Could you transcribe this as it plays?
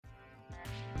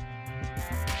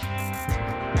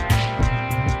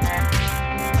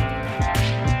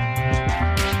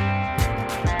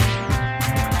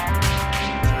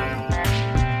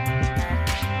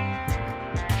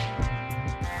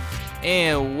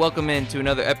And welcome into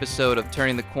another episode of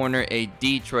Turning the Corner, a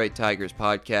Detroit Tigers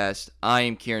podcast. I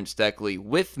am Kieran Steckley.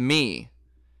 With me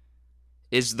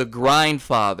is the grind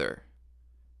father,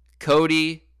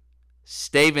 Cody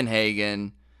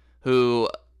Stavenhagen, who,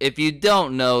 if you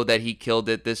don't know that he killed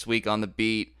it this week on the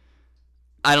beat,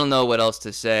 I don't know what else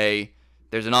to say.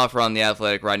 There's an offer on The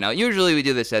Athletic right now. Usually we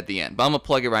do this at the end, but I'm going to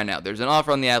plug it right now. There's an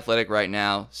offer on The Athletic right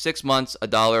now. 6 months,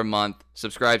 $1 a month.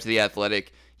 Subscribe to The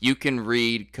Athletic. You can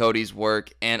read Cody's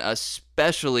work, and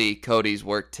especially Cody's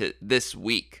work this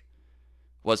week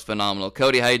was phenomenal.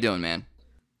 Cody, how you doing, man?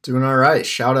 Doing all right.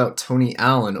 Shout out Tony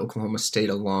Allen, Oklahoma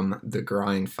State alum, the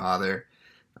grind father.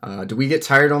 Do we get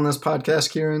tired on this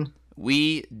podcast, Kieran?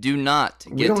 We do not get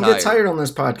tired. We don't get tired on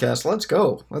this podcast. Let's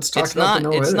go. Let's talk about the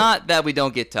no-hitter. It's not that we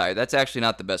don't get tired. That's actually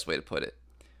not the best way to put it.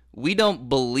 We don't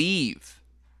believe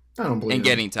in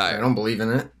getting tired. I don't believe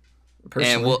in it,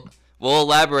 personally. And we'll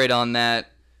elaborate on that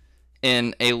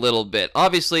in a little bit.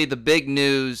 Obviously, the big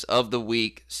news of the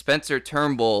week, Spencer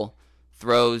Turnbull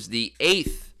throws the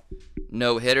 8th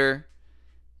no-hitter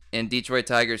in Detroit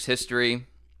Tigers history.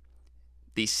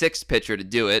 The 6th pitcher to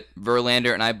do it,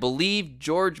 Verlander, and I believe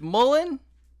George Mullen?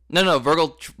 No, Virgil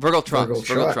Trucks. Virgil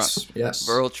Trucks, yes.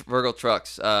 Virgil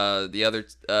Trucks, the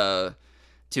other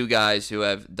two guys who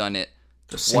have done it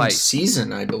the twice. Same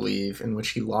season, I believe, in which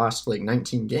he lost like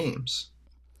 19 games.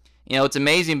 You know, it's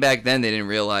amazing back then they didn't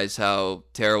realize how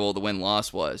terrible the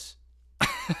win-loss was.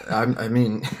 I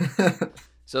mean...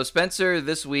 So Spencer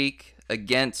this week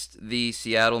against the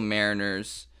Seattle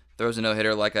Mariners throws a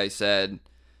no-hitter, like I said.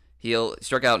 He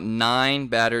struck out 9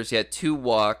 batters. He had 2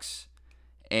 walks.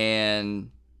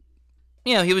 And,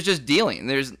 you know, he was just dealing.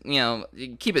 There's, you know,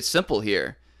 keep it simple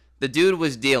here. The dude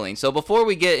was dealing. So before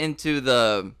we get into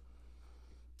the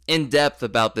in-depth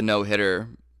about the no-hitter,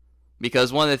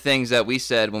 because one of the things that we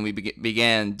said when we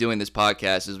began doing this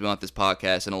podcast is we want this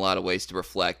podcast in a lot of ways to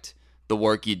reflect the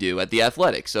work you do at The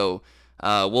Athletic. So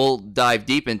we'll dive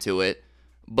deep into it.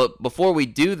 But before we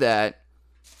do that,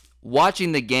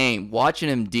 watching the game, watching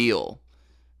him deal,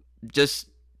 just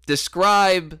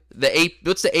describe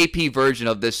what's the AP version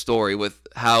of this story with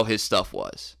how his stuff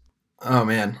was. Oh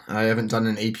man, I haven't done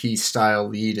an AP style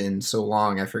lead in so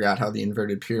long. I forgot how the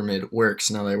inverted pyramid works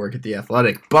now that I work at The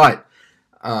Athletic. But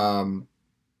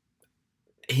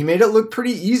he made it look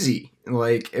pretty easy,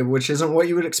 which isn't what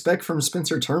you would expect from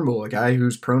Spencer Turnbull, a guy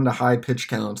who's prone to high pitch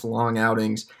counts, long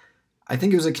outings. I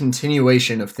think it was a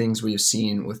continuation of things we've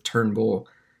seen with Turnbull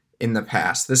in the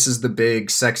past. This is the big,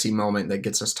 sexy moment that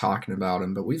gets us talking about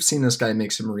him, but we've seen this guy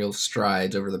make some real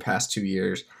strides over the past 2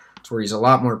 years. It's where he's a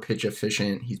lot more pitch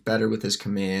efficient. He's better with his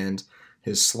command.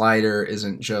 His slider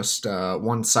isn't just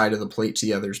one side of the plate to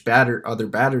the other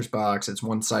batter's box. It's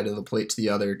one side of the plate to the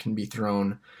other. It can be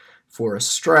thrown for a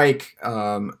strike.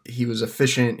 He was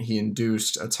efficient. He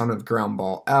induced a ton of ground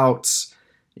ball outs,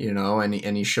 you know, and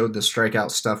he showed the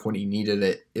strikeout stuff when he needed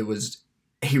it. It was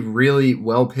a really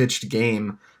well-pitched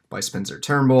game by Spencer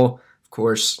Turnbull. Of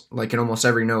course, like in almost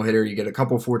every no-hitter, you get a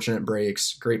couple fortunate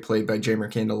breaks. Great play by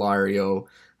Jeimer Candelario.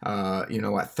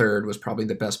 At third was probably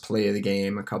the best play of the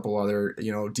game. A couple other,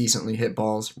 decently hit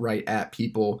balls right at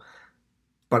people.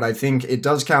 But I think it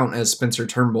does count as Spencer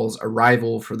Turnbull's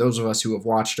arrival for those of us who have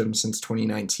watched him since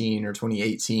 2019 or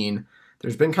 2018.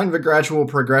 There's been kind of a gradual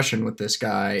progression with this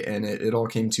guy, and it all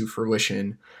came to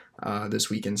fruition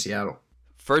this week in Seattle.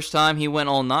 First time he went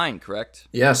all 9, correct?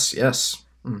 Yes.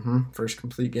 First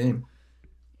complete game.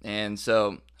 And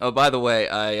so, by the way,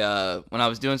 I when I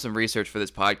was doing some research for this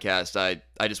podcast,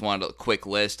 I just wanted a quick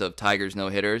list of Tigers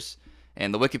no-hitters,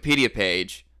 and the Wikipedia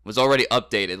page was already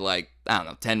updated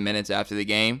 10 minutes after the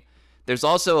game. There's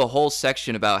also a whole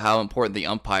section about how important the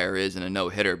umpire is in a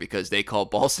no-hitter because they call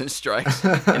balls and strikes,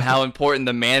 and how important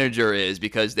the manager is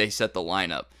because they set the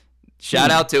lineup. Shout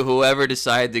out to whoever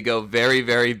decided to go very,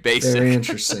 very basic. Very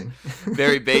interesting.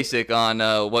 Very basic on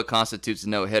what constitutes a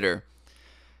no-hitter.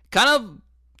 Kind of,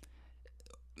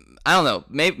 I don't know,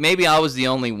 maybe I was the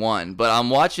only one, but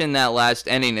I'm watching that last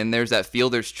inning and there's that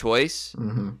fielder's choice,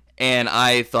 and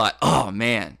I thought, oh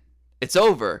man, it's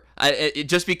over.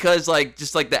 Just because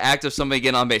the act of somebody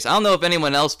getting on base. I don't know if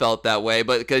anyone else felt that way,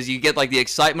 but because you get the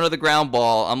excitement of the ground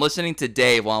ball. I'm listening to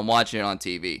Dave while I'm watching it on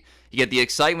TV. You get the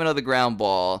excitement of the ground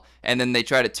ball, and then they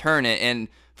try to turn it, and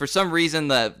for some reason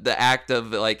the act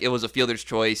of it was a fielder's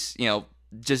choice,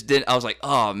 just didn't. I was like,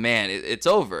 oh man, it's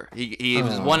over. He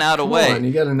was 1 out away. Come on,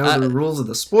 you got to know the rules of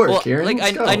the sport, Kieran.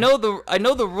 I know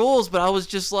the rules, but I was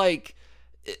just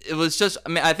it was just. I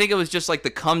mean, I think it was just the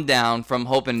come down from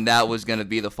hoping that was going to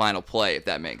be the final play, if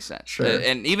that makes sense. Sure.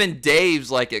 And even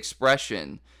Dave's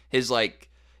expression, his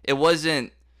it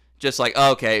wasn't just like,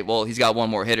 oh, okay, well, he's got one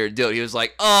more hitter to do it. He was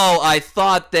like, oh, I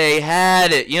thought they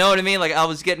had it. You know what I mean? Like, I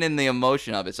was getting in the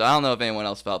emotion of it. So I don't know if anyone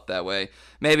else felt that way.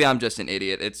 Maybe I'm just an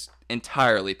idiot. It's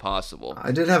entirely possible.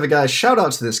 I did have a guy, shout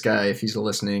out to this guy if he's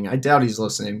listening. I doubt he's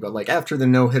listening, but like after the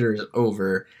no-hitter is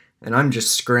over, and I'm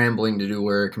just scrambling to do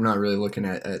work, I'm not really looking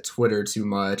at Twitter too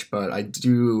much, but I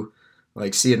do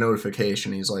like see a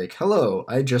notification. He's like, hello,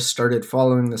 I just started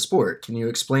following the sport. Can you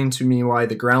explain to me why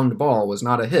the ground ball was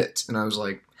not a hit? And I was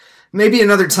like, maybe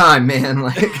another time, man.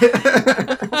 Like,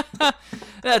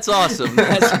 that's awesome.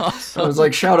 That's awesome. I was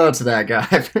like, shout out to that guy.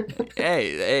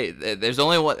 hey, there's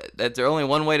only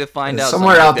one way to find out.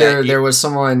 Somewhere out there, there was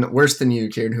someone worse than you,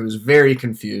 Kieran, who was very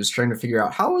confused, trying to figure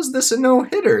out how was this a no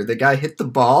hitter? The guy hit the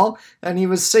ball and he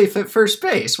was safe at first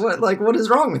base. What is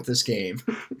wrong with this game?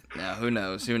 Now, who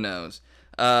knows?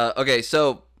 Okay,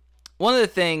 so one of the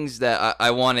things that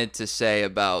I wanted to say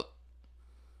about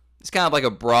it's kind of like a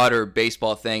broader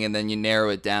baseball thing, and then you narrow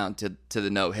it down to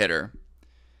the no-hitter.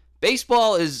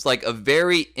 Baseball is like a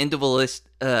very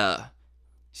individual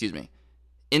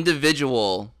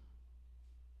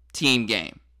team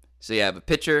game. So you have a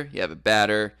pitcher, you have a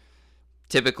batter.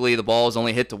 Typically, the ball is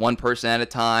only hit to one person at a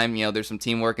time. You know, there's some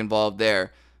teamwork involved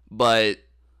there. But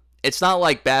it's not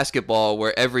like basketball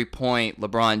where every point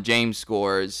LeBron James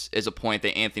scores is a point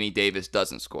that Anthony Davis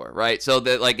doesn't score, right? So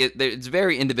that it's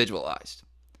very individualized.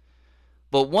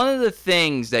 But one of the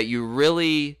things that you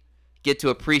really get to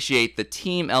appreciate the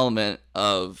team element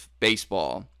of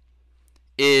baseball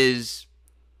is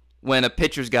when a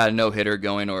pitcher's got a no-hitter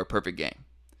going or a perfect game.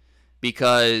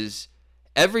 Because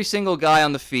every single guy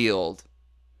on the field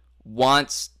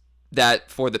wants that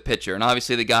for the pitcher. And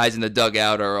obviously the guys in the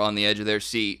dugout are on the edge of their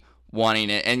seat wanting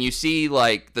it. And you see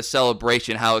like the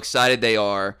celebration, how excited they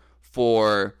are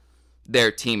for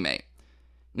their teammate.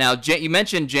 Now, you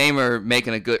mentioned Jamer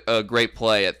making a great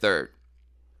play at third.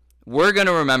 We're going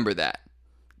to remember that.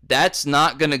 That's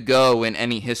not going to go in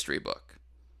any history book.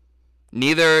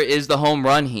 Neither is the home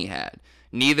run he had.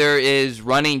 Neither is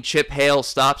running Chip Hale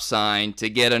stop sign to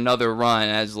get another run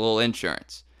as a little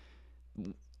insurance.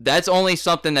 That's only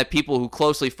something that people who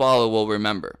closely follow will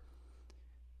remember.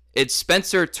 It's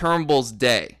Spencer Turnbull's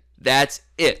day. That's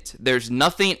it. There's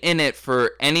nothing in it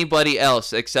for anybody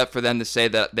else except for them to say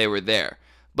that they were there.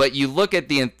 But you look at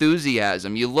the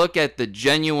enthusiasm, you look at the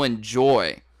genuine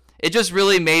joy. It just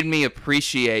really made me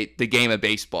appreciate the game of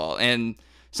baseball. And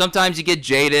sometimes you get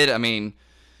jaded. I mean,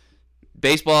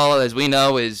 baseball, as we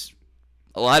know, is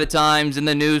a lot of times in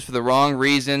the news for the wrong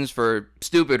reasons, for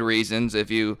stupid reasons,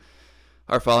 if you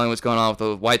are following what's going on with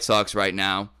the White Sox right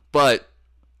now. But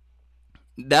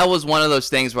that was one of those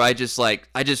things where I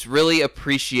just really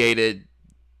appreciated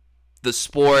the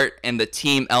sport and the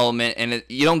team element, and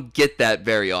you don't get that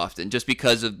very often just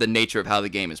because of the nature of how the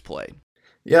game is played.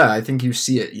 Yeah, I think you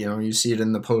see it. You see it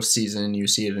in the postseason. You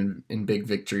see it in big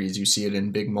victories. You see it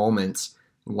in big moments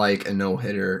like a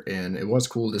no-hitter, and it was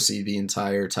cool to see the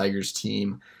entire Tigers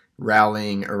team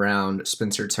rallying around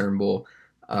Spencer Turnbull.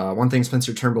 One thing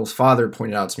Spencer Turnbull's father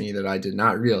pointed out to me that I did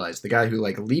not realize, the guy who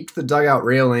leaped the dugout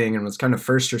railing and was kind of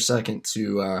first or second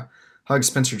to hug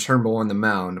Spencer Turnbull on the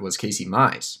mound was Casey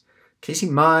Mize. Casey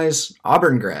Mize,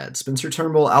 Auburn grad. Spencer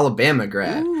Turnbull, Alabama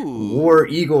grad. Ooh. War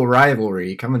Eagle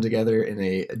rivalry coming together in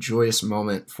a joyous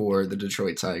moment for the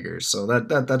Detroit Tigers. So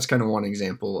that's kind of one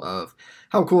example of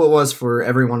how cool it was for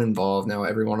everyone involved. Now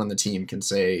everyone on the team can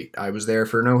say, I was there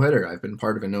for a no-hitter. I've been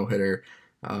part of a no-hitter.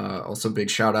 Also,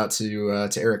 big shout out to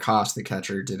Eric Haas, the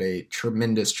catcher, did a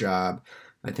tremendous job,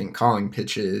 I think, calling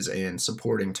pitches and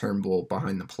supporting Turnbull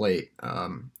behind the plate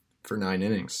for 9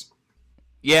 innings.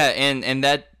 Yeah, and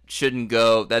that shouldn't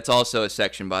go. That's also a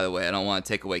section, by the way. I don't want to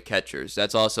take away catchers.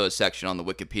 That's also a section on the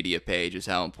Wikipedia page is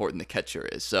how important the catcher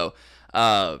is. So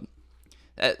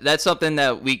that's something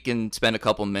that we can spend a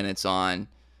couple minutes on.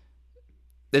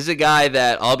 This is a guy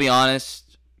that, I'll be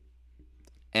honest,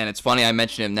 and it's funny I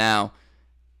mention him now,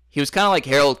 he was kind of like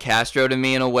Harold Castro to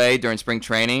me in a way during spring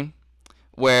training,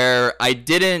 where I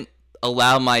didn't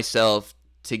allow myself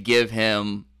to give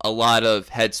him a lot of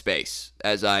headspace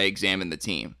as I examined the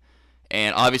team.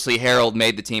 And obviously Harold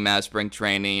made the team out of spring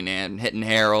training, and hitting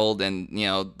Harold, and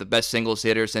the best singles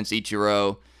hitter since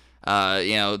Ichiro.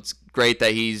 It's great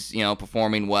that he's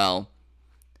performing well.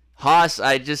 Haas,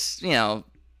 I just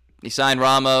he signed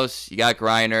Ramos, you got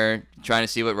Griner, trying to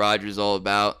see what Rogers is all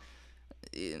about.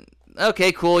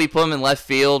 Okay, cool. You put him in left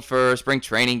field for a spring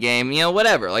training game,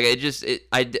 whatever. I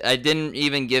didn't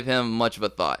even give him much of a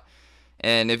thought.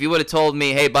 And if you would have told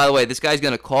me, hey, by the way, this guy's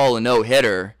gonna call a no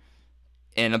hitter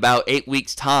in about 8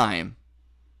 weeks' time,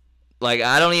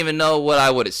 I don't even know what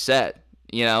I would have said,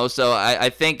 So I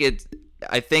think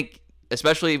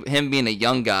especially him being a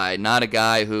young guy, not a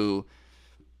guy who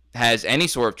has any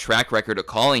sort of track record of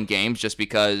calling games, just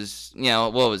because,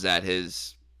 what was that?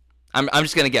 I'm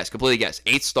just going to guess, completely guess,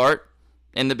 8th start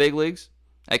in the big leagues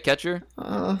at catcher?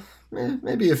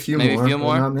 Maybe a few Maybe more. a few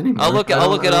more? Not many more. I'll look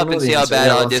it up and see how bad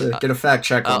I'll get a fact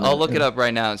check on I'll look it up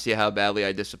right now and see how badly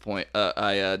I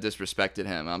disrespected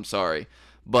him. I'm sorry.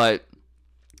 But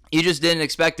you just didn't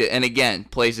expect it. And again,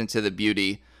 plays into the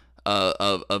beauty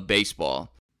of baseball.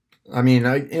 I mean,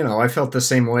 I felt the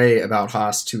same way about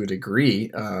Haas to a degree.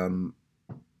 And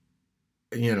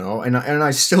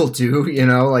I still do,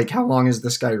 like, how long is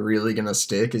this guy really going to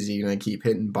stick? Is he going to keep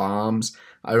hitting bombs?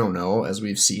 I don't know. As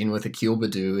we've seen with Akil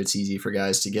Baddoo, it's easy for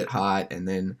guys to get hot and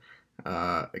then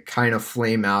kind of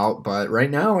flame out. But right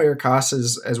now, Eric Haas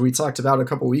is, as we talked about a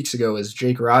couple weeks ago, is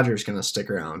Jake Rogers going to stick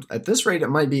around? At this rate, it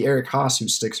might be Eric Haas who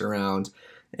sticks around.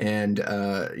 And,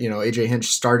 AJ Hinch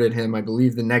started him, I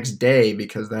believe, the next day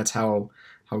because that's how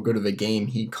good of a game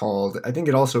he called. I think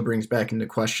it also brings back into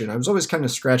question. I was always kind of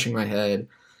scratching my head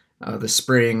the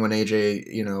spring when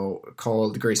AJ,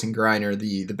 called Grayson Greiner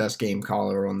the best game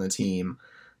caller on the team.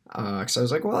 Because I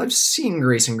was like, well, I've seen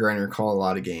Grayson Greiner call a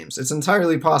lot of games. It's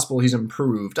entirely possible he's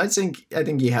improved. I think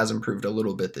he has improved a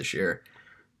little bit this year.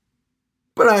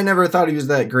 But I never thought he was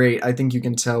that great. I think you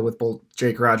can tell with both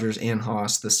Jake Rogers and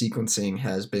Haas, the sequencing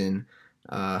has been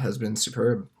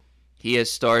superb. He has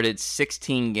started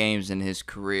 16 games in his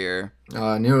career.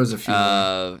 I knew it was a few.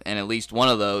 And at least one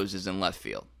of those is in left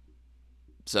field.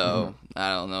 So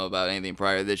I don't know about anything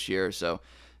prior to this year. So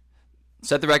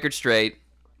set the record straight.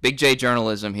 Big J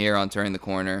journalism here on Turning the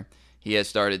Corner. He has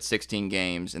started 16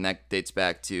 games, and that dates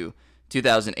back to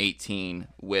 2018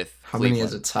 with How Cleveland. many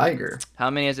as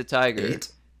a Tiger? 8?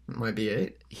 It might be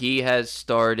 8. He has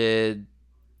started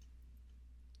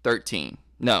 13.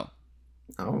 No.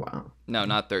 Oh, wow. No,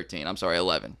 not 13. I'm sorry,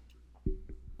 11.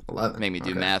 11. Make me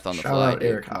do math on the Shout fly. out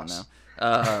Eric Haas.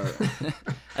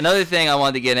 Another thing I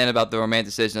wanted to get in about the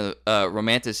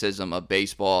romanticism of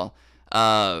baseball.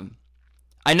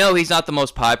 I know he's not the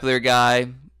most popular guy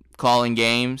calling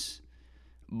games,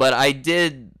 but I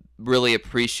did really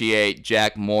appreciate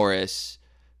Jack Morris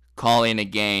calling a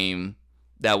game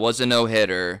that was a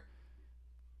no-hitter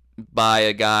by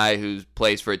a guy who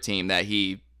plays for a team that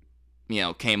he,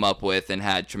 came up with and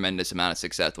had tremendous amount of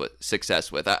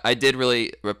success with. I did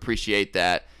really appreciate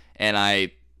that, and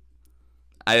I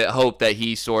hope that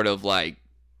he sort of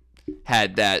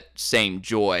had that same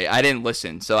joy. I didn't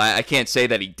listen, so I can't say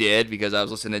that he did because I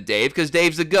was listening to Dave, because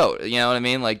Dave's the GOAT. You know what I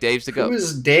mean? Dave's the GOAT. Who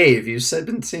is Dave? You've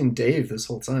been saying Dave this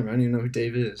whole time. I don't even know who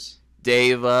Dave is.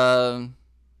 Dave, oh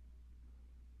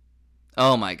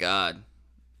my God.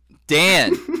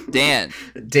 Dan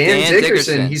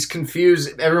Dickerson. He's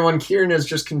confused. Everyone, Kieran is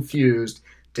just confused.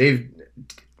 Dave,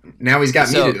 now he's got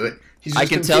me to do it. I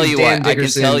can tell you why.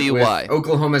 Why.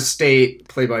 Oklahoma State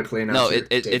play-by-play announcer. No,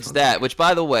 it's that. Which,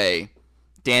 by the way,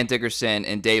 Dan Dickerson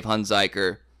and Dave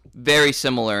Hunziker, very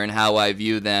similar in how I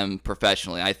view them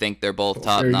professionally. I think they're both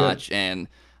top-notch, and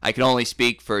I can only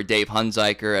speak for Dave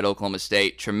Hunziker at Oklahoma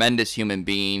State. Tremendous human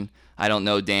being. I don't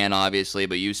know Dan, obviously,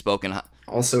 but you've spoken.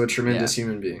 Also a tremendous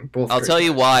human being. Both. I'll tell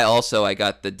you why also I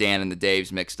got the Dan and the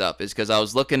Daves mixed up is because I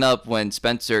was looking up when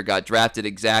Spencer got drafted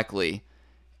exactly.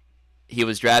 He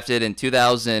was drafted in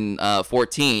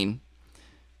 2014,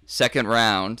 second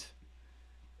round,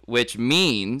 which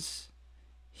means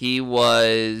he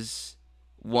was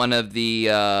one of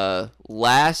the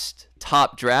last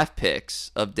top draft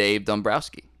picks of Dave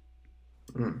Dombrowski.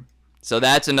 So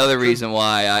that's another reason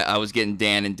why I was getting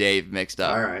Dan and Dave mixed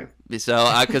up. All right.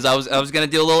 So because I was going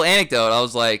to do a little anecdote. I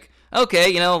was like,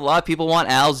 okay, a lot of people want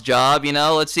Al's job.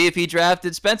 Let's see if he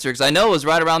drafted Spencer, because I know it was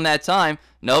right around that time.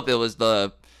 Nope, it was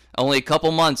only a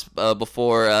couple months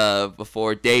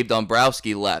before Dave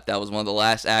Dombrowski left. That was one of the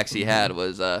last acts he had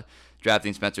was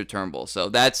drafting Spencer Turnbull. So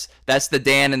that's the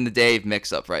Dan and the Dave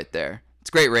mix-up right there. It's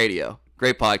great radio,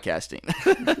 great podcasting.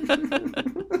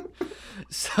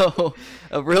 So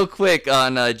real quick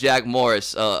on Jack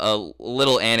Morris, a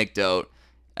little anecdote.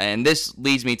 And this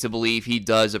leads me to believe he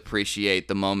does appreciate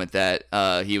the moment that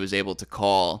he was able to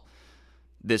call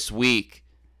this week.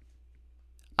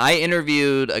 I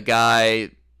interviewed a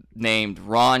guy named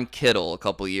Ron Kittle a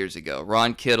couple years ago.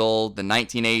 Ron Kittle, the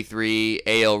 1983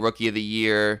 AL Rookie of the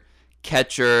Year,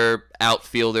 catcher,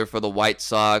 outfielder for the White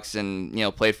Sox, and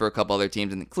played for a couple other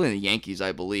teams, including the Yankees,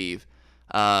 I believe.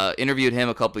 Interviewed him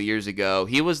a couple years ago.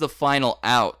 He was the final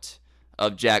out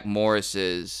of Jack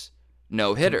Morris's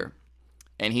no-hitter.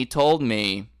 And he told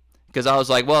me, because I was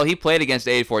like, well, he played against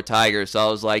the 84 Tigers, so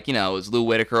I was like, is Lou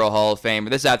Whitaker a Hall of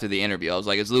Famer? This is after the interview. I was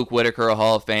like, is Luke Whitaker a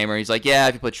Hall of Famer? He's like, yeah,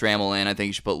 if you put Trammell in, I think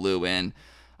you should put Lou in.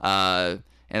 And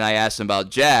and I asked him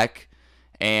about Jack,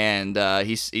 and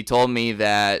he told me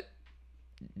that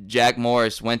Jack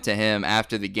Morris went to him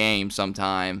after the game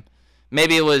sometime.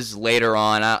 Maybe it was later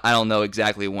on. I don't know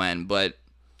exactly when, but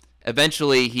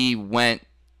eventually he went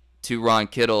to Ron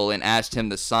Kittle and asked him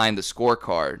to sign the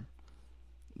scorecard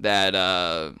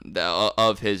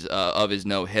of his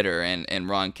no hitter, and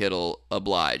Ron Kittle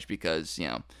obliged because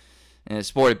in the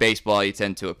sport of baseball you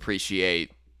tend to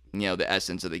appreciate the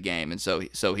essence of the game, and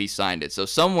so he signed it. So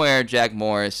somewhere Jack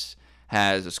Morris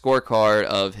has a scorecard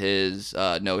of his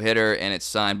no hitter, and it's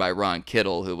signed by Ron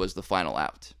Kittle, who was the final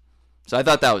out. So I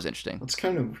thought that was interesting. It's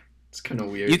kind of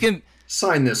weird. You can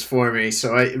sign this for me,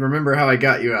 so I remember how I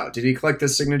got you out. Did he collect the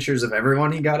signatures of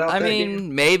everyone he got out? I mean,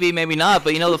 game? maybe not,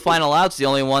 but the final out's the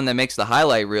only one that makes the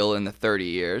highlight reel in the 30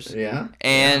 years. Yeah,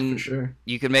 and for sure.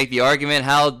 You could make the argument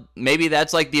how maybe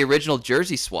that's like the original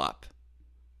jersey swap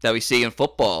that we see in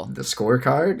football. The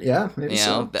scorecard, yeah, maybe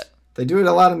so. They do it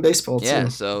a lot in baseball too. Yeah,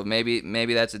 so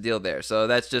maybe that's a deal there. So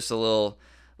that's just a little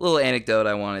anecdote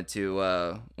I wanted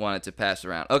to pass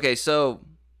around. Okay, so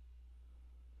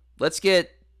let's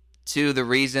get to the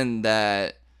reason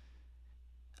that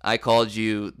I called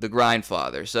you the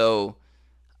Grindfather. So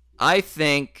I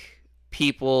think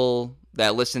people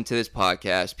that listen to this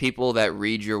podcast, people that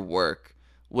read your work,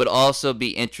 would also be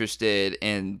interested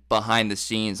in behind the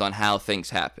scenes on how things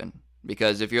happen.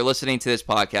 Because if you're listening to this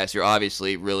podcast, you're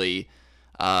obviously really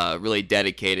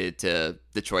dedicated to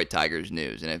Detroit Tigers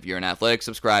news. And if you're an Athletic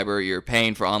subscriber, you're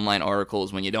paying for online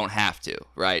articles when you don't have to,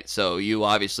 right? So you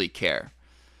obviously care.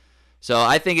 So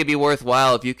I think it'd be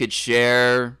worthwhile if you could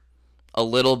share a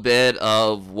little bit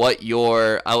of what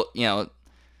your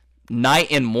night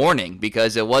and morning,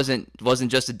 because it wasn't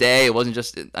just a day, it wasn't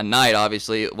just a night,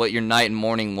 obviously, what your night and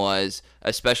morning was,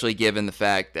 especially given the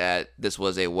fact that this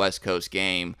was a West Coast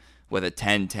game with a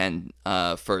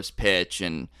 10-10 first pitch.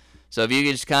 And so if you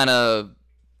could just kind of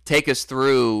take us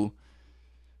through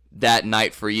that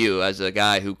night for you as a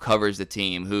guy who covers the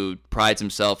team, who prides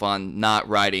himself on not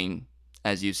writing,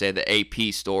 as you say, the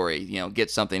AP story, get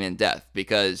something in depth,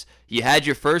 because you had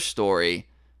your first story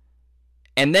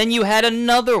and then you had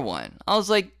another one. I was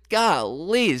like,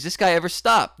 golly, does this guy ever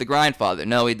stop? The Grindfather.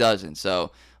 No, he doesn't.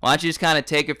 So why don't you just kind of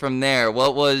take it from there?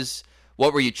 What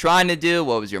were you trying to do?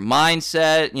 What was your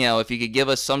mindset? If you could give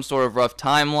us some sort of rough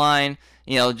timeline,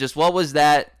 just what was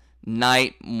that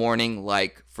night, morning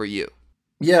like for you?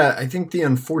 Yeah, I think the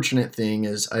unfortunate thing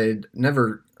is I'd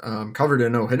never covered a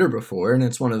no-hitter before, and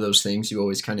it's one of those things you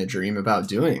always kind of dream about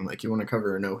doing. Like, you want to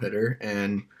cover a no-hitter,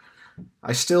 and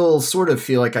I still sort of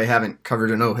feel like I haven't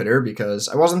covered a no-hitter because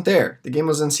I wasn't there. The game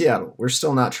was in Seattle. We're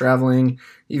still not traveling.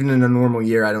 Even in a normal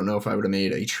year, I don't know if I would have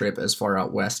made a trip as far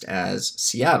out west as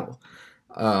Seattle.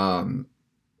 So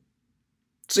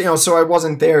I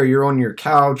wasn't there. You're on your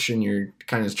couch and you're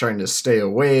kind of trying to stay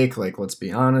awake. Like, let's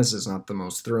be honest, it's not the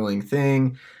most thrilling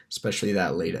thing, especially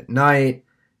that late at night.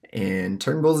 And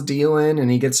Turnbull's dealing,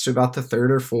 and he gets to about the third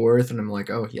or fourth, and I'm like,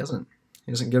 oh, he hasn't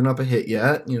given up a hit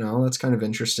yet. That's kind of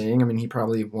interesting. I mean, he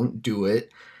probably won't do it.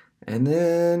 And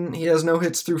then he has no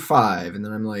hits through 5, and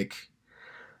then I'm like,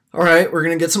 all right, we're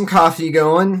going to get some coffee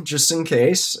going just in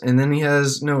case. And then he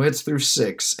has no hits through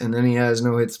 6, and then he has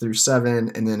no hits through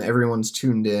 7, and then everyone's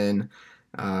tuned in.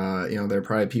 There are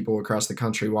probably people across the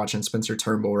country watching Spencer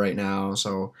Turnbull right now,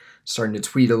 so starting to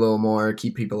tweet a little more,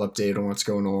 keep people updated on what's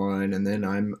going on. And then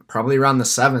I'm probably around the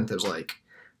 7th is like,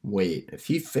 wait, if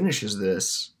he finishes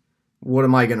this, what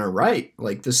am I going to write?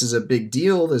 Like, this is a big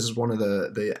deal. This is one of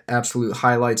the absolute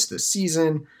highlights this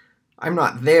season. I'm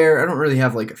not there. I don't really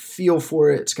have like a feel for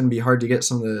it. It's going to be hard to get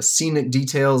some of the scenic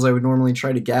details I would normally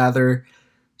try to gather.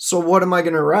 So what am I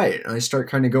going to write? And I start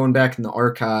kind of going back in the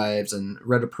archives and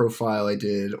read a profile I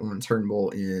did on Turnbull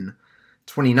in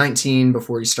 2019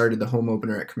 before he started the home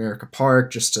opener at Comerica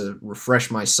Park, just to refresh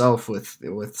myself with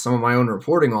some of my own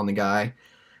reporting on the guy.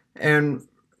 And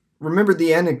remembered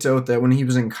the anecdote that when he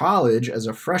was in college as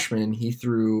a freshman, he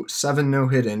threw 7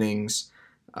 no-hit innings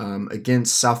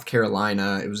against South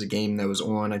Carolina. It was a game that was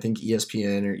on, I think,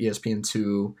 ESPN or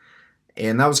ESPN2.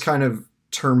 And that was kind of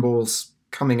Turnbull's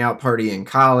coming out party in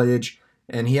college.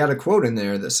 And he had a quote in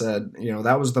there that said,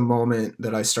 that was the moment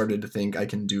that I started to think I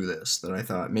can do this, that I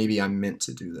thought maybe I'm meant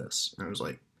to do this. And I was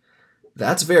like,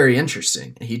 that's very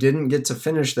interesting. He didn't get to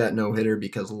finish that no-hitter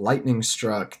because lightning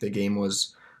struck. The game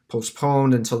was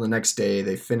postponed until the next day.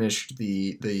 They finished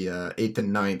the 8th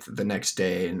and 9th the next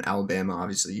day, and Alabama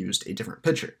obviously used a different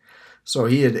pitcher. So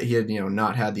he had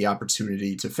not had the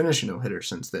opportunity to finish a no-hitter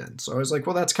since then. So I was like,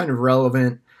 well, that's kind of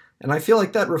relevant. And I feel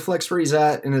like that reflects where he's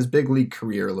at in his big league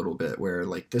career a little bit, where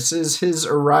like this is his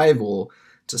arrival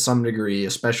to some degree,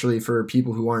 especially for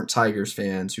people who aren't Tigers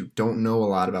fans who don't know a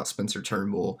lot about Spencer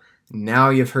Turnbull. Now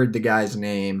you've heard the guy's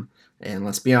name, and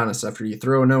let's be honest, after you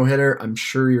throw a no-hitter, I'm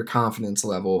sure your confidence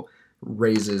level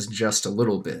raises just a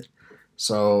little bit.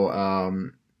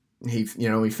 So he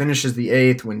finishes the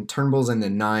 8th when Turnbull's in the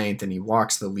 9th, and he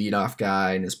walks the leadoff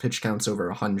guy, and his pitch count's over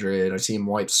 100. I see him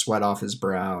wipe sweat off his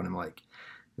brow, and I'm like,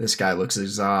 this guy looks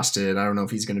exhausted. I don't know if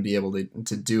he's going to be able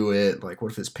to do it. Like,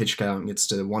 what if his pitch count gets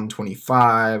to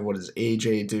 125? What does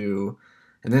AJ do?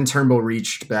 And then Turnbull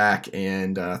reached back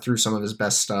and threw some of his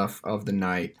best stuff of the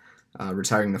night,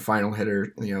 retiring the final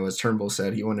hitter. As Turnbull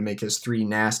said, he wanted to make his 3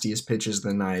 nastiest pitches of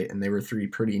the night, and they were 3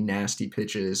 pretty nasty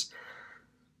pitches.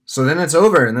 So then it's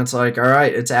over, and it's like, all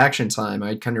right, it's action time.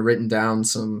 I'd kind of written down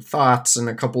some thoughts and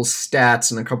a couple stats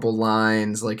and a couple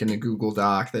lines, like in a Google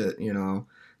Doc that,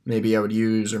 maybe I would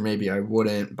use or maybe I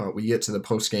wouldn't, but we get to the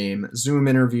post-game Zoom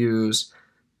interviews.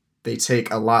 They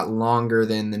take a lot longer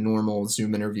than the normal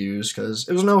Zoom interviews because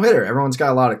it was no-hitter. Everyone's got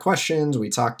a lot of questions.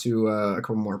 We talked to a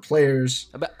couple more players.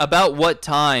 About what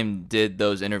time did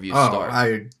those interviews start?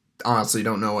 I honestly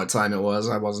don't know what time it was.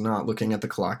 I was not looking at the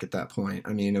clock at that point.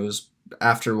 I mean, it was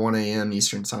after 1 a.m.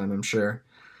 Eastern time, I'm sure.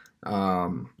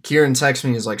 Kieran texts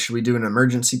me. He's like, should we do an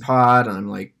emergency pod? And I'm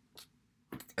like,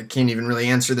 I can't even really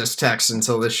answer this text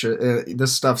until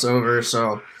this stuff's over.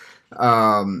 So,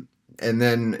 and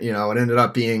then, it ended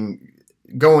up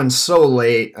going so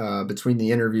late between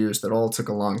the interviews that all took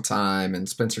a long time. And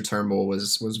Spencer Turnbull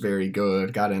was very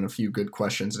good. Got in a few good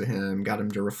questions to him. Got him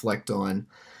to reflect on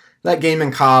that game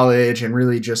in college and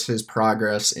really just his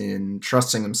progress in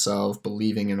trusting himself,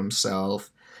 believing in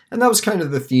himself. And that was kind of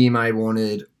the theme I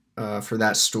wanted for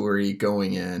that story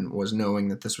going in, was knowing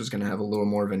that this was going to have a little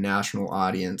more of a national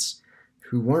audience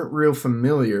who weren't real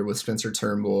familiar with Spencer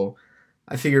Turnbull.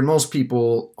 I figured most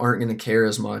people aren't going to care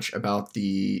as much about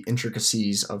the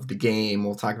intricacies of the game.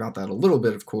 We'll talk about that a little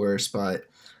bit, of course, but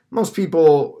most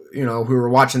people, who were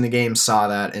watching the game saw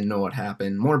that and know what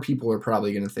happened. More people are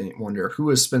probably going to wonder,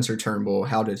 who is Spencer Turnbull?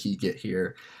 How did he get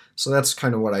here? So that's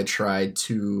kind of what I tried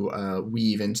to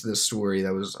weave into the story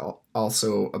that was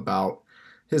also about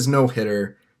his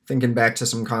no-hitter. Thinking back to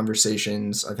some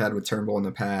conversations I've had with Turnbull in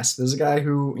the past, there's a guy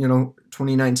who,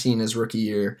 2019, his rookie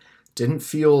year, didn't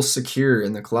feel secure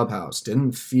in the clubhouse,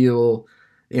 didn't feel,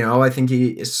 I think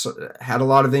he had a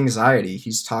lot of anxiety.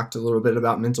 He's talked a little bit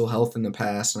about mental health in the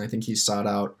past, and I think he sought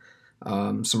out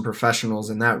some professionals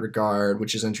in that regard,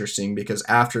 which is interesting because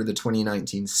after the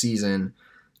 2019 season,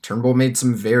 Turnbull made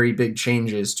some very big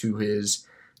changes to his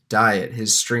diet,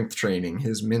 his strength training,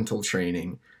 his mental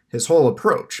training, his whole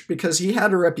approach, because he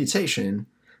had a reputation.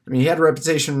 I mean, he had a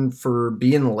reputation for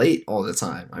being late all the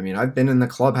time. I mean, I've been in the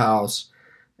clubhouse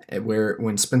where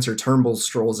when Spencer Turnbull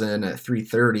strolls in at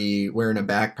 3:30 wearing a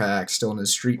backpack, still in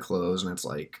his street clothes, and it's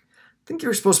like, I think you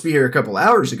were supposed to be here a couple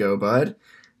hours ago, bud.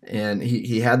 And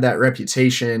he had that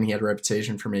reputation. He had a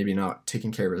reputation for maybe not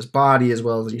taking care of his body as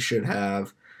well as he should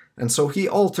have. And so he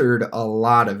altered a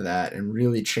lot of that and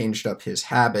really changed up his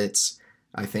habits.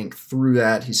 I think through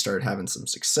that, he started having some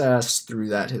success. Through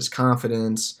that, his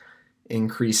confidence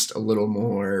increased a little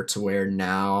more to where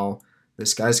now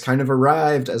this guy's kind of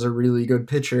arrived as a really good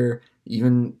pitcher.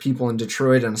 Even people in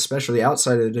Detroit, and especially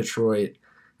outside of Detroit,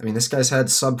 I mean, this guy's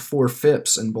had sub-4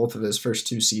 FIPS in both of his first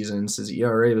 2 seasons. His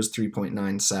ERA was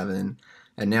 3.97,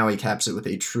 and now he caps it with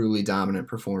a truly dominant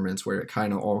performance where it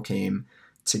kind of all came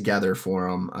together for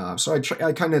him. So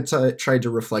I kind of tried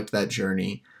to reflect that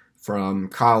journey from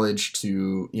college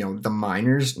to, the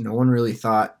minors. No one really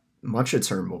thought much of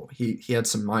Turnbull. He had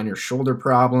some minor shoulder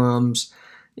problems.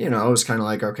 It was kind of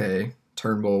like, okay,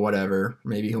 Turnbull, whatever.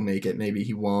 Maybe he'll make it, maybe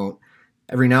he won't.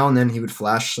 Every now and then he would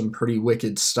flash some pretty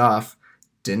wicked stuff.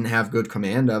 Didn't have good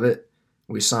command of it.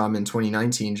 We saw him in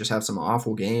 2019 just have some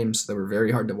awful games that were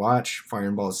very hard to watch,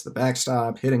 firing balls to the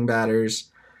backstop, hitting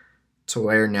batters, to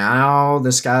where now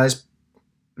this guy's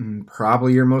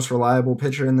probably your most reliable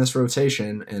pitcher in this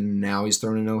rotation, and now he's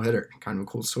throwing a no-hitter. Kind of a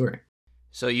cool story.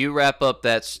 So you wrap up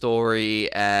that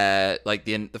story at like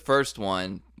the first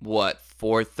one, what,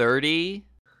 4:30?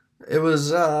 It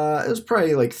was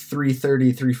probably like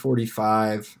 3:30,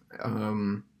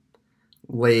 3:45,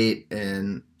 late,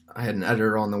 and I had an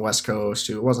editor on the West Coast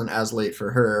who, it wasn't as late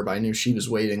for her, but I knew she was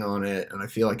waiting on it, and I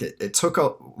feel like it took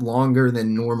longer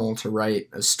than normal to write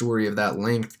a story of that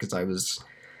length because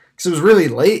it was really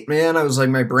late, man. I was like,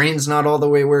 my brain's not all the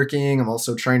way working. I'm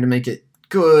also trying to make it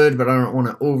good, but I don't want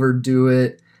to overdo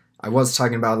it. I was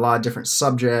talking about a lot of different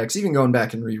subjects. Even going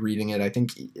back and rereading it, I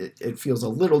think it feels a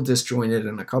little disjointed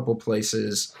in a couple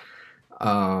places.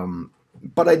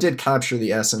 But I did capture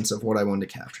the essence of what I wanted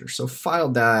to capture. So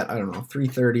filed that, I don't know,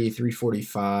 3:30,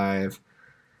 3:45.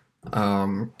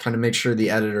 kind of make sure the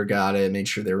editor got it, made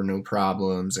sure there were no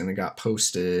problems, and it got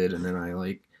posted. And then I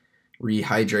like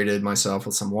rehydrated myself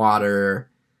with some water,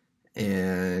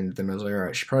 and then I was like, all right,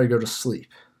 I should probably go to sleep.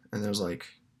 And I was like,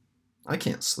 I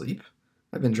can't sleep.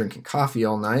 I've been drinking coffee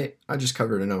all night. I just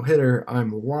covered a no-hitter.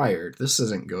 I'm wired. This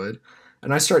isn't good.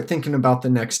 And I start thinking about the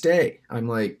next day. I'm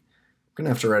like, I'm going to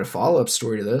have to write a follow-up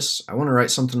story to this. I want to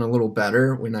write something a little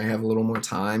better when I have a little more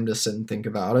time to sit and think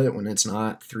about it, when it's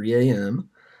not 3 a.m.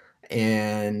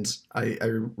 And I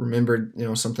remembered,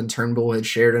 something Turnbull had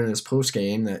shared in his post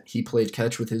game that he played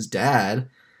catch with his dad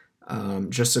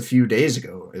just a few days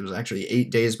ago. It was actually 8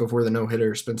 days before the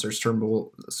no-hitter. Spencer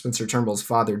Turnbull's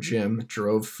father, Jim,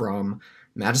 drove from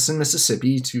Madison,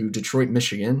 Mississippi to Detroit,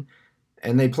 Michigan,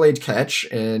 and they played catch,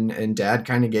 and Dad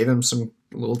kind of gave him some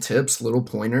little tips, little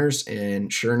pointers,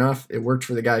 and sure enough, it worked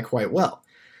for the guy quite well.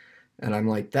 And I'm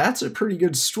like, that's a pretty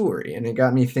good story. And it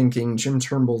got me thinking. Jim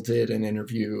Turnbull did an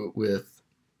interview with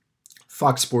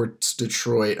Fox Sports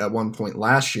Detroit at one point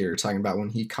last year, talking about when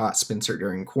he caught Spencer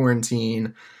during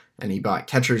quarantine, and he bought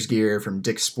catcher's gear from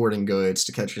Dick's Sporting Goods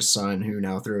to catch his son, who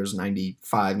now throws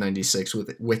 95, 96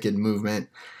 with wicked movement.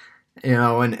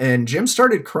 And Jim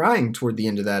started crying toward the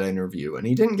end of that interview, and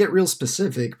he didn't get real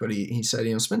specific, but he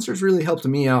said, Spencer's really helped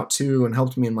me out too, and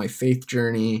helped me in my faith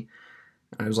journey.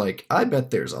 And I was like, I bet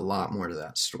there's a lot more to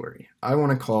that story. I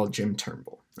want to call Jim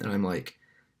Turnbull. And I'm like,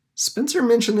 Spencer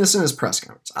mentioned this in his press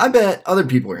conference. I bet other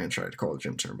people are going to try to call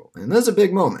Jim Turnbull. And this is a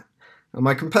big moment. And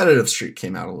my competitive streak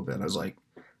came out a little bit. I was like,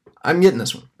 I'm getting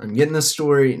this one. I'm getting this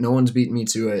story. No one's beating me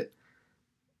to it.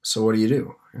 So what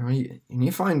do? You need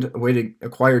to find a way to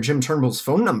acquire Jim Turnbull's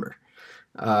phone number.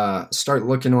 Start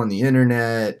looking on the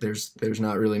internet. There's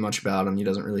not really much about him. He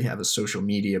doesn't really have a social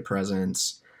media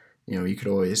presence. You could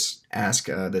always ask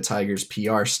the Tigers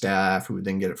PR staff, who would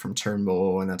then get it from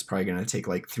Turnbull, and that's probably going to take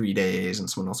like 3 days, and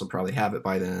someone else will probably have it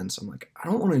by then. So I'm like, I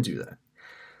don't want to do that.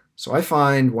 So I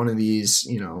find one of these,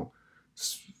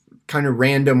 kind of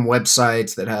random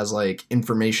websites that has like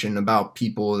information about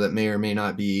people that may or may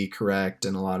not be correct,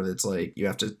 and a lot of it's like you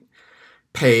have to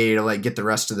pay to like get the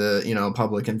rest of the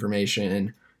public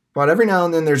information. But every now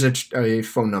and then there's a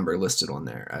phone number listed on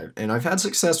there, and I've had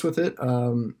success with it.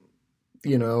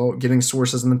 Getting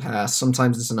sources in the past.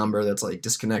 Sometimes it's a number that's like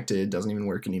disconnected, doesn't even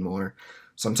work anymore.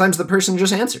 Sometimes the person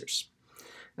just answers.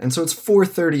 And so it's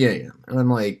 4:30 a.m. And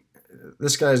I'm like,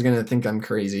 this guy's going to think I'm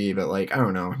crazy, but like, I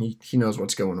don't know. He knows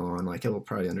what's going on. Like, he'll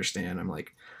probably understand. I'm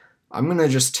like, I'm going to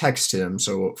just text him.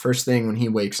 So first thing when he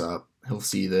wakes up, he'll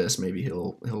see this. Maybe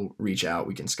he'll reach out.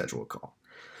 We can schedule a call.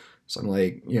 So I'm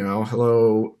like,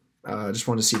 hello. Just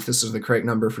wanted to see if this is the correct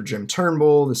number for Jim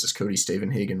Turnbull. This is Cody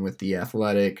Stavenhagen with The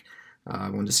Athletic.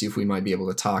 I wanted to see if we might be able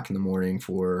to talk in the morning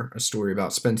for a story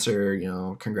about Spencer.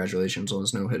 Congratulations on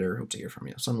his no-hitter. Hope to hear from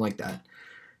you. Something like that.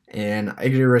 And I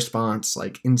get a response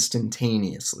like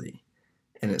instantaneously.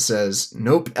 And it says,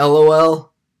 nope,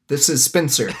 LOL, this is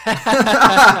Spencer.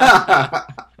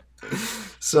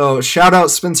 So shout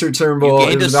out Spencer Turnbull. You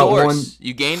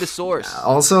gained a source.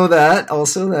 Also that.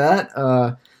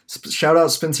 Shout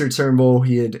out Spencer Turnbull.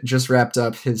 He had just wrapped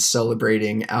up his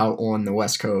celebrating out on the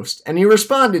West Coast, and he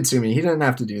responded to me. He didn't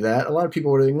have to do that. A lot of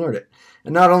people would have ignored it.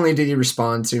 And not only did he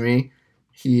respond to me,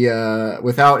 he,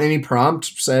 without any prompt,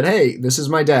 said, hey, this is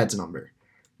my dad's number.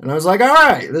 And I was like, all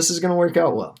right, this is going to work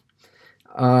out well.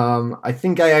 I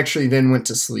think I actually then went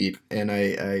to sleep, and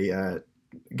I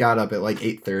got up at like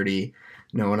 8:30,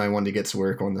 knowing I wanted to get to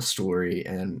work on the story,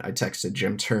 and I texted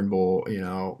Jim Turnbull,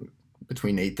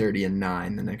 between 8:30 and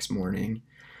 9 the next morning.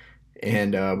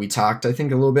 And we talked, I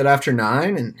think, a little bit after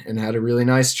 9 and had a really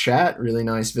nice chat, really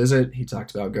nice visit. He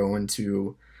talked about going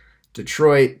to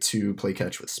Detroit to play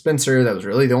catch with Spencer. That was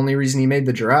really the only reason he made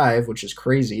the drive, which is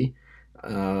crazy.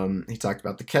 He talked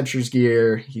about the catcher's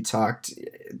gear.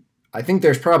 I think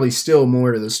there's probably still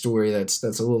more to the story that's a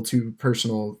little too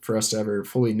personal for us to ever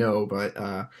fully know,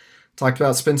 but talked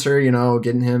about Spencer,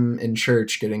 getting him in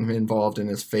church, getting him involved in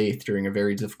his faith during a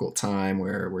very difficult time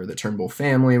where the Turnbull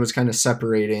family was kind of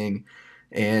separating.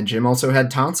 And Jim also had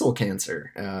tonsil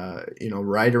cancer,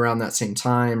 right around that same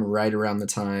time, right around the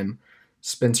time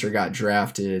Spencer got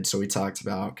drafted. So we talked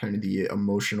about kind of the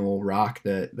emotional rock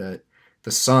that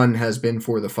the son has been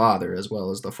for the father, as well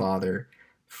as the father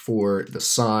for the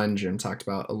son. Jim talked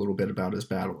about a little bit about his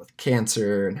battle with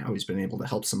cancer and how he's been able to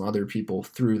help some other people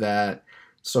through that.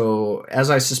 So as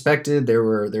I suspected, there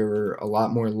were a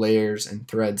lot more layers and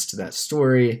threads to that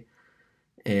story.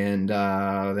 And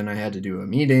then I had to do a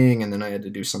meeting, and then I had to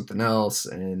do something else,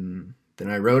 and then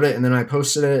I wrote it, and then I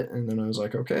posted it, and then I was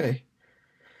like, okay.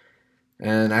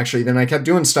 And actually, then I kept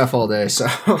doing stuff all day. So,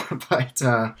 but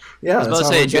yeah. I was about to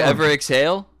say, did you ever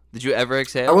exhale? Did you ever I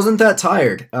exhale? wasn't that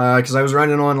tired because I was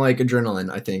running on like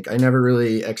adrenaline. I think I never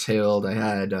really exhaled. I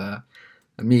had a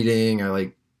meeting.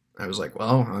 I was like,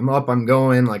 well, I'm up, I'm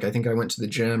going. Like I think I went to the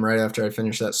gym right after I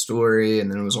finished that story, and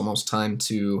then it was almost time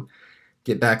to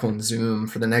get back on Zoom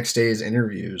for the next day's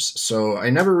interviews. So I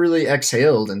never really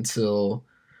exhaled until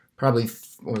probably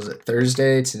what was it,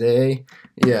 Thursday today?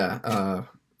 Yeah,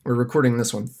 we're recording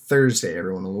this one Thursday.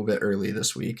 Everyone a little bit early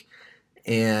this week,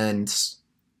 and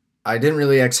I didn't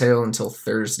really exhale until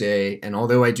Thursday, and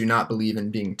although I do not believe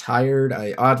in being tired,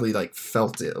 I oddly like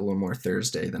felt it a little more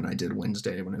Thursday than I did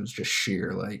Wednesday when it was just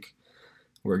sheer like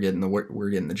we're getting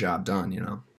the job done, you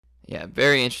know. Yeah,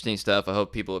 very interesting stuff. I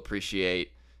hope people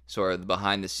appreciate sort of the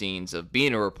behind the scenes of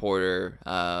being a reporter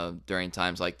during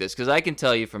times like this, because I can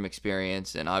tell you from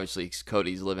experience, and obviously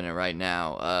Cody's living it right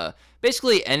now.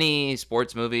 Basically, any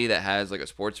sports movie that has like a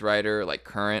sports writer, like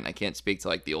current, I can't speak to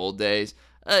like the old days.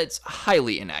 It's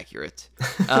highly inaccurate.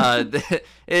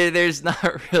 There's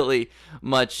not really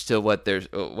much to what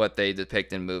they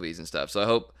depict in movies and stuff. So I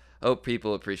hope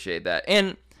people appreciate that.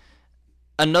 And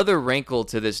another wrinkle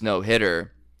to this no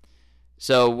hitter.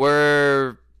 So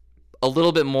we're a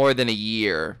little bit more than a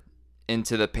year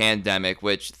into the pandemic,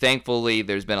 which thankfully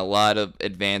there's been a lot of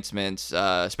advancements,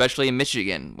 especially in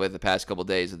Michigan with the past couple of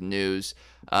days of news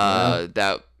Yeah.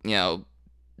 that,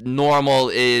 normal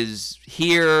is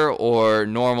here or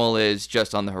normal is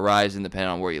just on the horizon, depending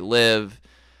on where you live.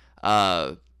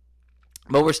 Uh,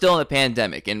 but we're still in a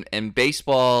pandemic, and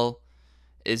baseball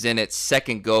is in its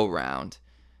second go round.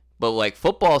 But like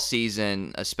football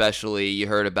season, especially, you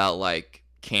heard about like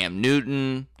Cam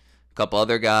Newton, a couple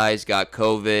other guys got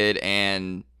COVID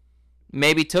and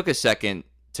maybe took a second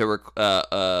to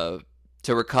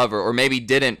recover, or maybe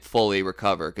didn't fully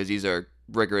recover because these are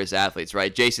rigorous athletes,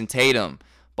 right? Jason Tatum,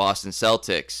 Boston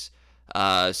Celtics,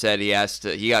 said he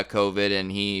got COVID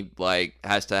and he like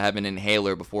has to have an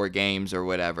inhaler before games or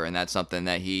whatever, and that's something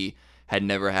that he had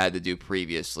never had to do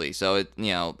previously. So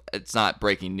it's not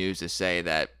breaking news to say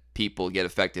that people get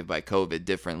affected by COVID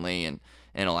differently and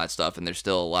all that stuff, and there's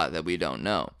still a lot that we don't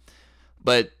know.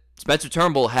 But Spencer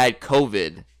Turnbull had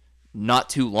COVID not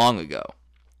too long ago.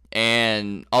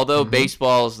 And although Mm-hmm.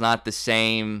 baseball is not the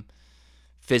same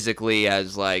physically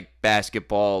as like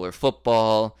basketball or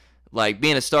football, like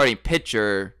being a starting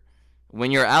pitcher, when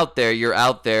you're out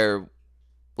there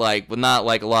like with not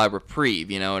like a lot of reprieve,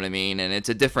 you know what I mean? And it's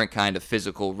a different kind of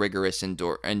physical, rigorous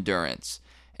endurance.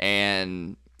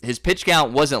 And his pitch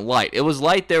count wasn't light. It was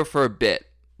light there for a bit,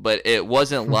 but it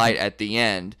wasn't light at the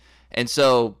end. And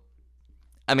so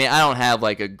I mean, I don't have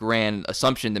like a grand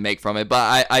assumption to make from it,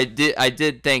 but I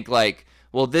did think like,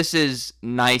 well, this is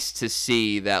nice to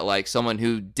see that like someone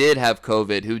who did have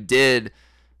COVID, who did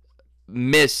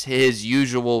miss his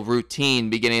usual routine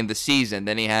beginning of the season,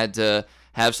 then he had to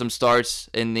have some starts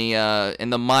in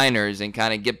the minors and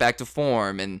kind of get back to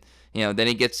form, and then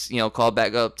he gets called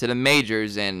back up to the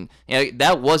majors, and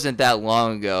that wasn't that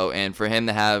long ago, and for him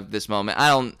to have this moment,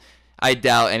 I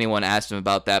doubt anyone asked him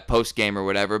about that post game or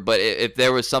whatever. But if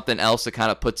there was something else that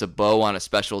kind of puts a bow on a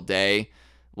special day,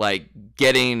 like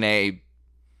getting a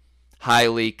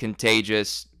highly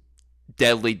contagious,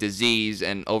 deadly disease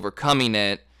and overcoming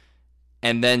it,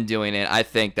 and then doing it, I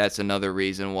think that's another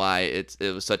reason why it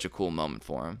was such a cool moment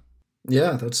for him.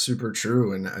 Yeah, that's super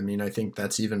true. And I mean, I think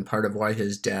that's even part of why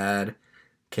his dad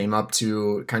came up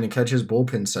to kind of catch his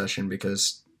bullpen session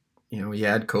because, he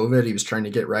had COVID. He was trying to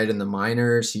get right in the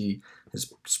minors.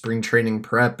 His spring training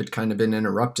prep had kind of been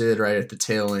interrupted right at the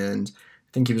tail end. I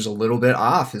think he was a little bit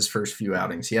off his first few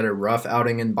outings. He had a rough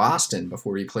outing in Boston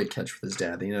before he played catch with his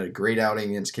dad. He had a great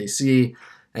outing against KC,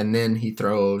 and then he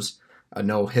throws a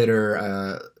no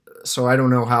hitter. So I don't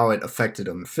know how it affected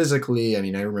him physically. I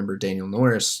mean, I remember Daniel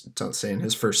Norris saying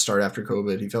his first start after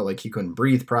COVID, he felt like he couldn't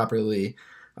breathe properly.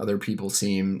 Other people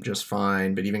seem just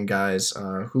fine, but even guys,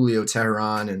 Julio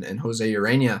Teheran and Jose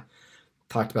Urena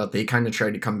talked about they kind of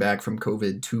tried to come back from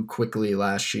COVID too quickly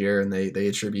last year, and they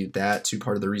attribute that to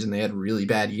part of the reason they had really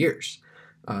bad years.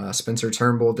 Spencer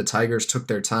Turnbull, the Tigers took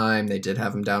their time. They did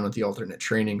have him down at the alternate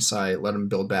training site, let him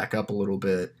build back up a little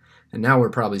bit, and now we're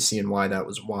probably seeing why that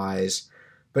was wise.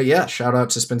 But yeah, shout out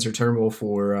to Spencer Turnbull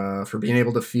for being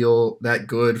able to feel that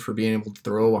good, for being able to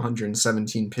throw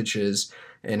 117 pitches,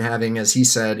 and having, as he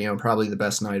said, probably the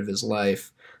best night of his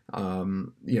life.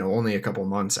 Only a couple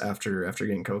months after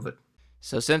getting COVID.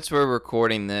 So since we're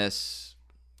recording this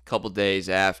a couple days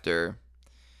after,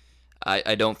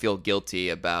 I don't feel guilty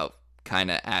about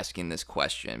kind of asking this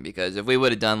question, because if we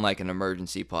would have done like an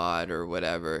emergency pod or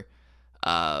whatever,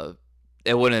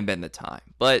 it wouldn't have been the time.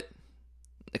 But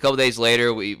a couple days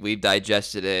later, we've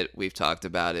digested it, we've talked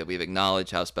about it, we've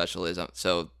acknowledged how special it is,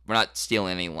 so we're not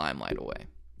stealing any limelight away.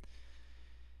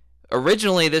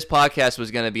 Originally, this podcast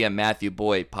was going to be a Matthew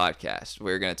Boyd podcast.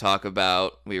 We were going to talk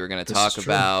about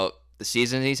the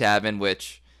season he's having,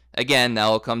 which, again, that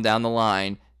will come down the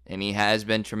line, and he has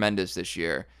been tremendous this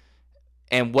year,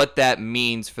 and what that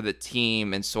means for the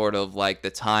team and sort of like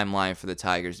the timeline for the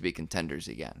Tigers to be contenders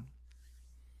again.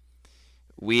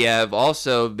 We have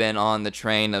also been on the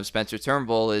train of Spencer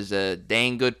Turnbull is a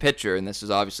dang good pitcher, and this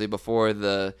is obviously before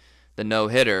the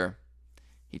no-hitter.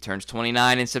 He turns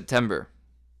 29 in September.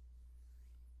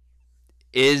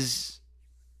 Is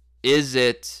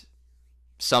it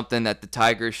something that the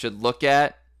Tigers should look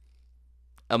at,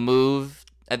 a move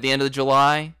at the end of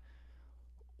July?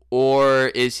 Or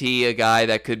is he a guy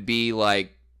that could be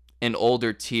like an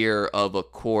older tier of a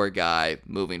core guy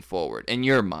moving forward, in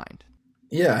your mind?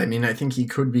 Yeah, I mean, I think he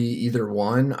could be either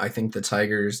one. I think the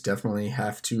Tigers definitely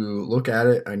have to look at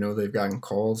it. I know they've gotten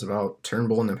calls about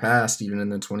Turnbull in the past, even in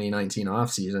the 2019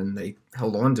 offseason. They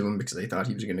held on to him because they thought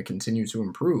he was going to continue to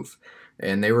improve.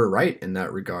 And they were right in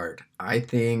that regard. I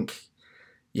think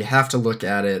you have to look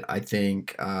at it. I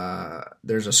think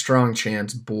there's a strong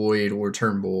chance Boyd or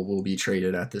Turnbull will be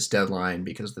traded at this deadline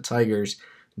because the Tigers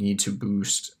need to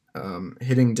boost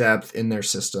hitting depth in their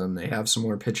system. They have some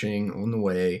more pitching on the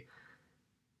way.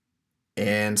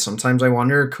 And sometimes I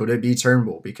wonder, could it be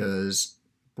Turnbull? Because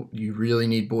you really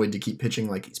need Boyd to keep pitching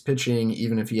like he's pitching,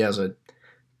 even if he has a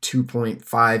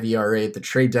 2.5 ERA at the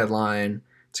trade deadline.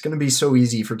 It's going to be so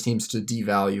easy for teams to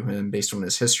devalue him based on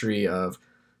his history of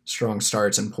strong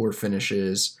starts and poor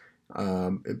finishes.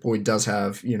 Boyd does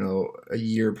have, a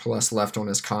year plus left on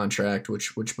his contract,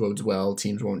 which bodes well.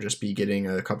 Teams won't just be getting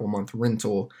a couple month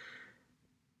rental.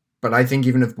 But I think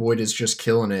even if Boyd is just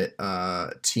killing it,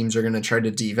 teams are going to try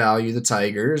to devalue the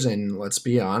Tigers, and let's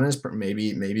be honest,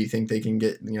 maybe think they can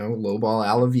get lowball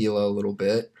Al Avila a little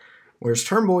bit. Whereas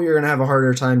Turnbull, you're going to have a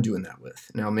harder time doing that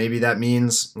with. Now maybe that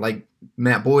means like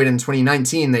Matt Boyd in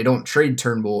 2019, they don't trade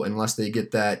Turnbull unless they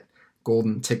get that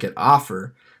golden ticket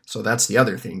offer. So that's the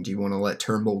other thing. Do you want to let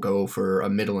Turnbull go for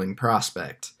a middling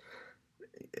prospect?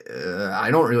 I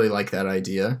don't really like that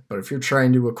idea. But if you're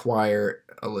trying to acquire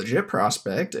a legit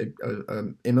prospect, a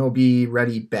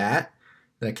MLB-ready bat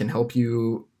that can help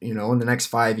you, in the next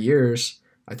 5 years,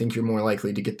 I think you're more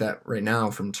likely to get that right now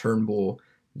from Turnbull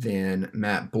than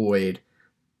Matt Boyd.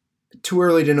 Too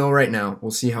early to know right now.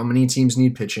 We'll see how many teams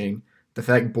need pitching. The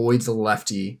fact Boyd's a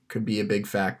lefty could be a big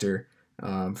factor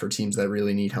for teams that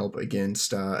really need help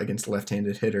against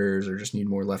left-handed hitters or just need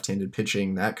more left-handed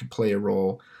pitching. That could play a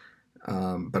role.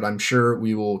 But I'm sure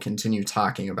we will continue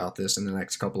talking about this in the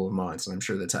next couple of months, and I'm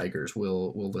sure the Tigers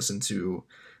will listen to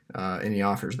any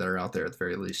offers that are out there at the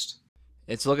very least.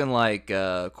 It's looking like,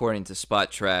 according to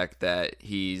Spot Track, that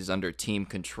he's under team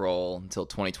control until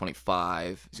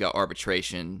 2025. He's got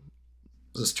arbitration.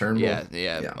 Is this Turnbull?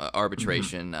 Yeah.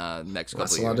 Arbitration next couple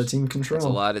of years. That's a lot of team control. That's a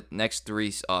lot of next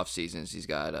 3 off seasons. He's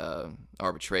got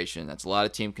arbitration. That's a lot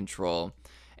of team control.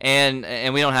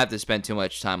 And we don't have to spend too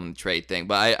much time on the trade thing,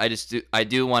 but I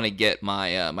do want to get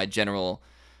my my general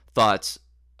thoughts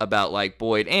about like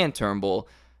Boyd and Turnbull.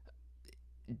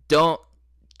 Don't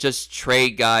just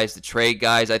trade guys to trade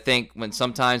guys. I think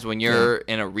sometimes when you're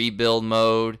in a rebuild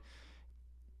mode,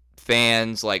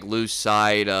 fans like lose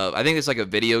sight of. I think it's like a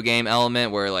video game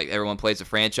element where like everyone plays the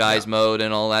franchise mode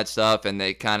and all that stuff, and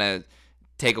they kind of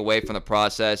take away from the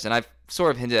process. And I've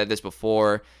sort of hinted at this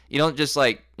before. You don't just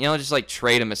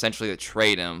trade him essentially to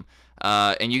trade him,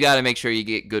 and you got to make sure you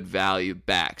get good value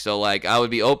back. So like I would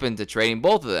be open to trading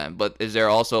both of them, but is there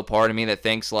also a part of me that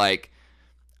thinks like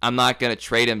I'm not gonna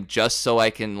trade him just so I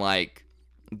can like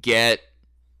get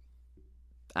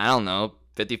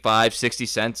 55, 60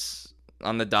 cents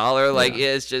on the dollar? Like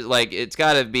it's just like it's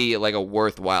got to be like a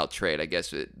worthwhile trade, I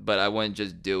guess. But I wouldn't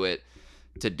just do it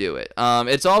to do it.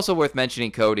 It's also worth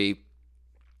mentioning, Cody,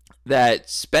 that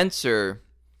Spencer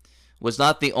was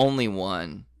not the only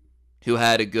one who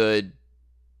had a good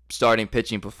starting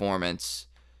pitching performance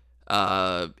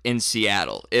in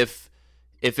Seattle. If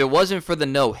it wasn't for the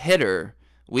no-hitter,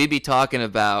 we'd be talking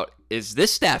about, is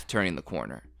this staff turning the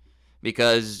corner?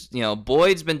 Because,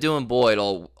 Boyd's been doing Boyd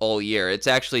all year. It's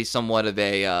actually somewhat of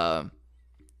a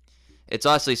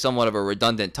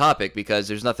redundant topic because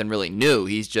there's nothing really new.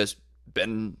 He's just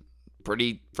been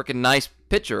pretty freaking nice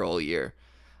pitcher all year.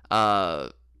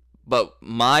 But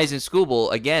Mize and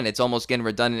Skubal, again, it's almost getting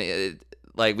redundant.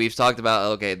 Like we've talked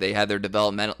about, okay, they had their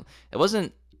developmental. It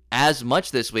wasn't as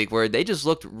much this week where they just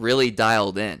looked really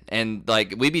dialed in. And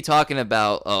like we'd be talking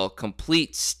about a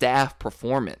complete staff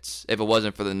performance if it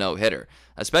wasn't for the no-hitter.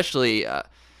 Especially,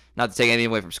 not to take anything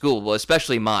away from school, but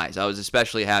especially Mize. I was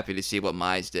especially happy to see what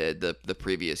Mize did the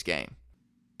previous game.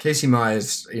 Casey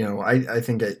Mize, I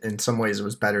think in some ways it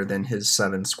was better than his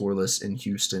 7 scoreless in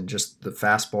Houston. Just the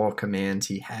fastball command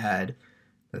he had,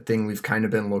 the thing we've kind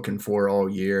of been looking for all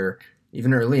year.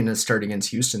 Even early in his start against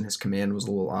Houston, his command was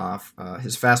a little off.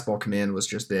 His fastball command was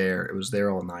just there. It was there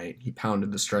all night. He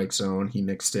pounded the strike zone. He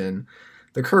mixed in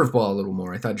the curveball a little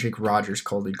more. I thought Jake Rogers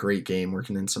called a great game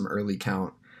working in some early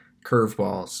count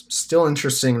curveballs. Still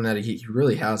interesting that he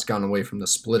really has gone away from the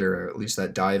splitter, or at least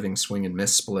that diving swing and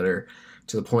miss splitter,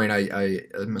 to the point I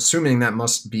am assuming that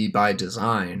must be by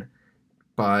design,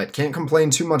 but can't complain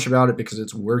too much about it because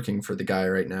it's working for the guy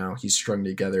right now. He's strung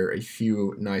together a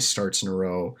few nice starts in a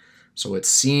row, so it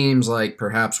seems like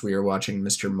perhaps we are watching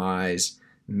Mr. Mize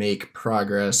make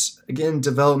progress. Again,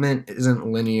 development isn't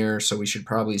linear, so we should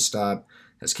probably stop.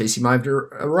 Has Casey Mize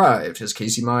arrived? Has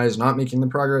Casey Mize not making the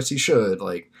progress he should?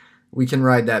 We can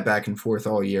ride that back and forth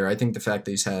all year. I think the fact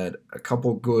that he's had a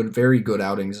couple good, very good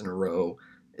outings in a row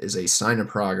is a sign of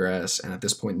progress, and at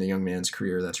this point in the young man's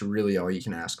career, that's really all you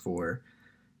can ask for.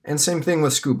 And same thing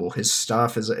with Skubal. His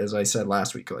stuff, as I said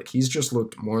last week, he's just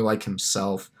looked more like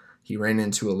himself. He ran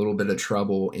into a little bit of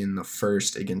trouble in the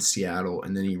first against Seattle,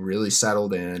 and then he really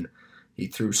settled in. He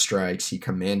threw strikes. He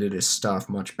commanded his stuff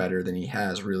much better than he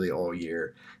has really all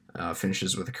year.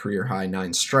 Finishes with a career-high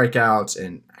 9 strikeouts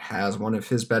and has one of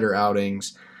his better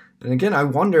outings. And again, I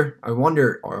wonder,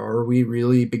 are we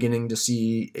really beginning to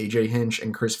see AJ Hinch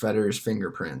and Chris Fetter's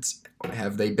fingerprints?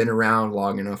 Have they been around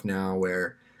long enough now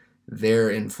where their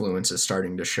influence is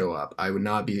starting to show up? I would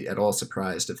not be at all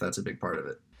surprised if that's a big part of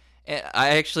it.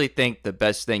 I actually think the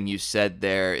best thing you said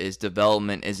there is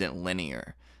development isn't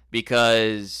linear,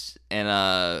 because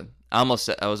I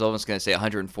was almost going to say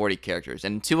 140 characters.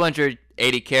 In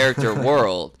 280 character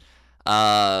world,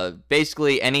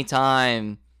 basically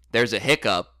anytime there's a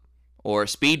hiccup or a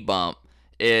speed bump,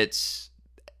 it's,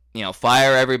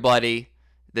 fire everybody.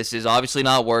 This is obviously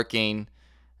not working.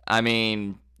 I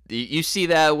mean, you see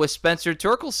that with Spencer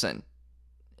Torkelson.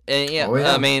 And, Oh,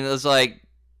 yeah. I mean, it's like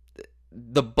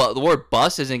the word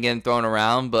bust isn't getting thrown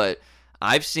around, but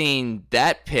I've seen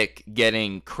that pick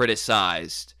getting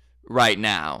criticized right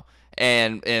now.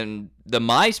 And the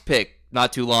Mize pick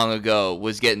not too long ago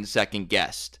was getting second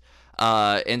guessed.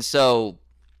 And so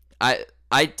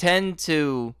I tend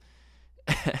to,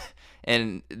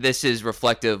 and this is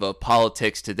reflective of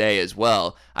politics today as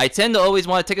well, I tend to always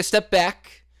want to take a step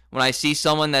back when I see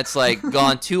someone that's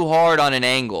gone too hard on an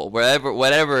angle,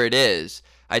 whatever it is.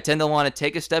 I tend to want to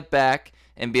take a step back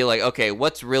and be like, okay,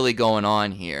 what's really going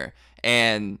on here?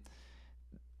 And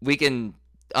we can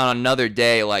on another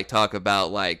day talk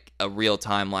about a real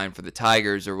timeline for the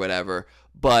Tigers or whatever,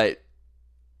 but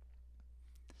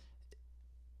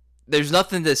there's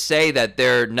nothing to say that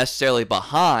they're necessarily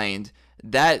behind.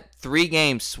 That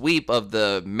 3-game sweep of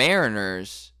the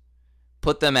Mariners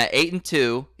put them at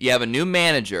 8-2. You have a new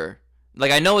manager.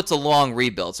 I know it's a long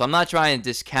rebuild, so I'm not trying to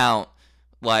discount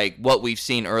what we've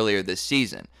seen earlier this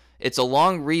season. It's a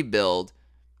long rebuild.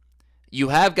 You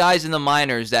have guys in the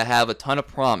minors that have a ton of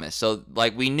promise. So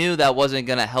we knew that wasn't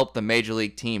going to help the major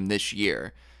league team this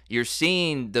year. You're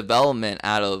seeing development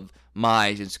out of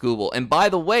Mize and Skubal. And by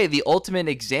the way, the ultimate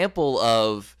example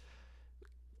of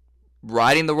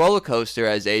riding the roller coaster,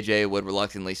 as AJ would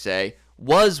reluctantly say,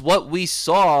 was what we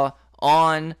saw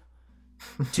on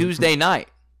Tuesday night,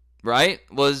 right?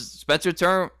 Was Spencer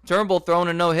Turnbull throwing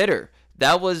a no-hitter.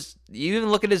 That was, you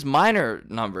even look at his minor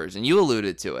numbers, and you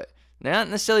alluded to it. They're not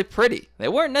necessarily pretty. They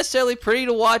weren't necessarily pretty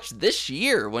to watch this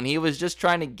year when he was just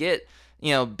trying to get,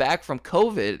 back from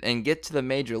COVID and get to the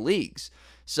major leagues.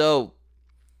 So,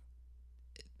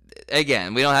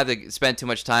 again, we don't have to spend too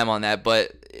much time on that,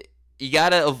 but you got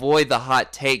to avoid the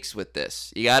hot takes with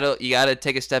this. You got to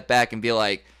take a step back and be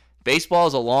like, baseball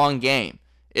is a long game.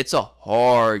 It's a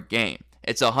hard game.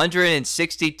 It's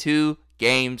 162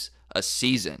 games a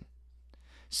season.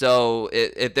 So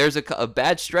if there's a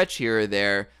bad stretch here or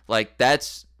there,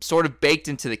 that's sort of baked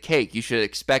into the cake. You should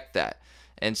expect that.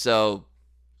 And so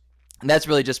that's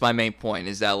really just my main point,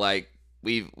 is that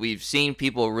we've seen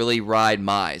people really ride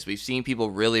Mize. We've seen people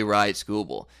really ride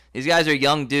Skubal. These guys are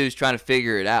young dudes trying to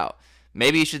figure it out.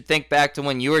 Maybe you should think back to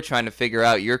when you were trying to figure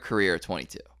out your career at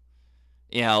 22.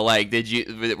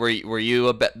 Were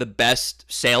you the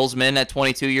best salesman at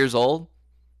 22 years old?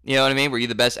 You know what I mean? Were you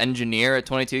the best engineer at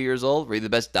 22 years old? Were you the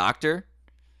best doctor?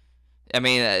 I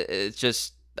mean, it's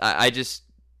just,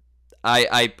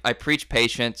 I preach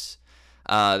patience.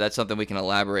 That's something we can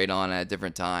elaborate on at a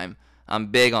different time. I'm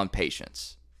big on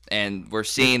patience, and we're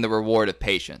seeing the reward of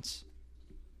patience.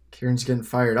 Kieran's getting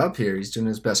fired up here. He's doing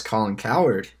his best Colin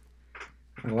Coward.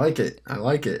 I like it. I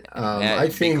like it. Yeah, I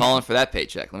be think calling for that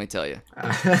paycheck. Let me tell you.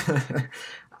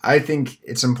 I think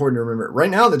it's important to remember. Right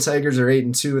now, the Tigers are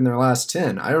 8-2 in their last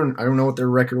 10. I don't know what their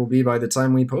record will be by the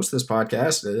time we post this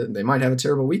podcast. They might have a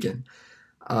terrible weekend.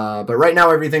 But right now,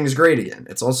 everything's great again.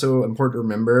 It's also important to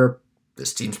remember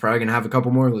this team's probably going to have a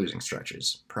couple more losing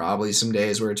stretches. Probably some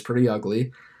days where it's pretty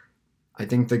ugly. I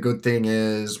think the good thing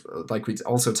is, like we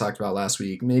also talked about last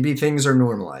week, maybe things are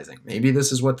normalizing. Maybe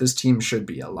this is what this team should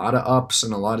be. A lot of ups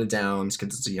and a lot of downs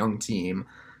because it's a young team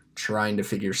trying to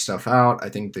figure stuff out. I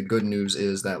think the good news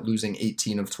is that losing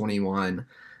 18 of 21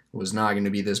 was not going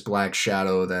to be this black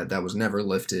shadow that was never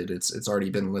lifted. It's already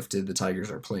been lifted. The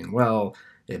Tigers are playing well.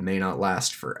 It may not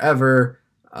last forever.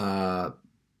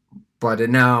 But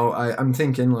now I'm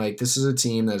thinking like this is a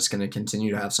team that's going to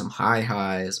continue to have some high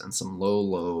highs and some low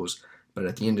lows. But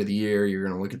at the end of the year, you're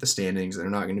going to look at the standings. They're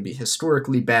not going to be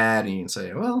historically bad, and you can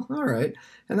say, well, all right.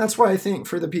 And that's why I think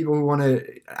for the people who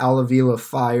wanted Al Avila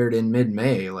fired in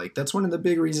mid-May, like that's one of the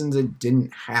big reasons it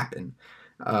didn't happen.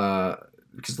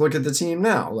 Because look at the team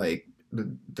now. Like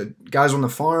the guys on the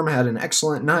farm had an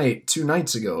excellent night 2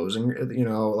 nights ago,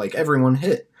 and like everyone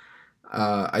hit.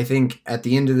 I think at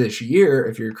the end of this year,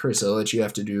 if you're Chris Ilitch, you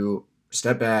have to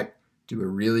step back, do a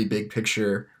really big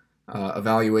picture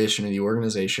evaluation of the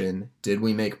organization. Did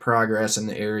we make progress in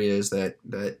the areas that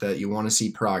you want to see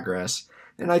progress?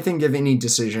 And I think if any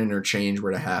decision or change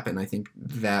were to happen, I think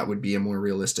that would be a more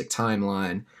realistic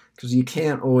timeline because you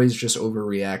can't always just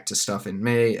overreact to stuff in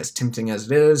May, as tempting as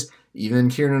it is. Even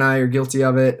Kieran and I are guilty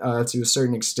of it to a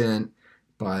certain extent,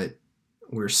 but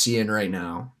we're seeing right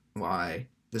now why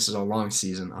this is a long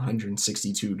season,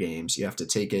 162 games. You have to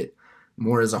take it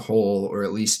more as a whole, or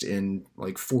at least in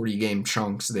like 40 game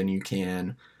chunks than you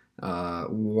can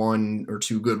 1 or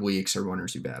 2 good weeks or 1 or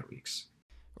 2 bad weeks.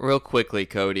 Real quickly,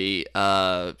 Cody.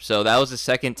 So that was the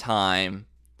second time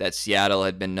that Seattle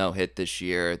had been no-hit this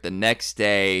year. The next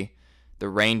day, the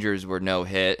Rangers were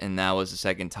no-hit, and that was the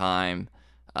second time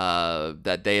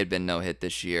that they had been no-hit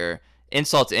this year.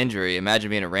 Insult to injury,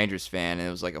 imagine being a Rangers fan, and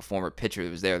it was like a former pitcher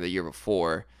that was there the year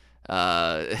before,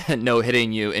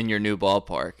 no-hitting you in your new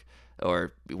ballpark,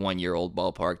 or 1-year-old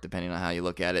ballpark, depending on how you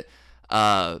look at it.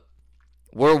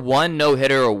 We're 1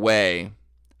 no-hitter away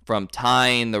from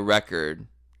tying the record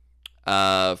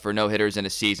for no-hitters in a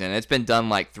season. It's been done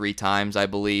like 3 times, I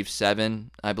believe,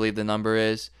 7, I believe the number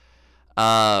is.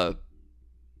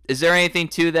 Is there anything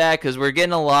to that? Because we're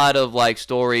getting a lot of like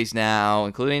stories now,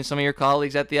 including some of your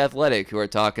colleagues at The Athletic, who are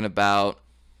talking about,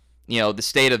 the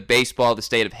state of baseball, the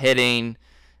state of hitting.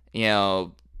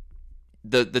 The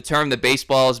term that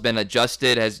baseball has been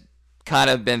adjusted has kind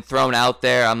of been thrown out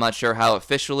there. I'm not sure how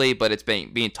officially, but it's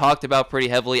being talked about pretty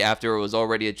heavily after it was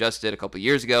already adjusted a couple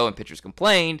years ago and pitchers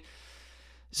complained.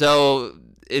 So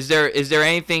is there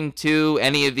anything to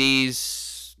any of these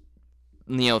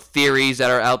theories that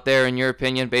are out there in your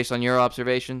opinion based on your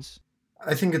observations?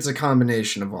 I think it's a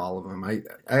combination of all of them. I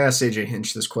asked AJ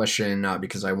Hinch this question not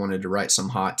because I wanted to write some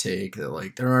hot take that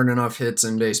like there aren't enough hits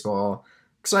in baseball,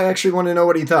 because I actually want to know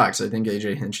what he thought. Because I think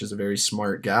AJ Hinch is a very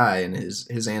smart guy, and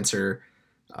his answer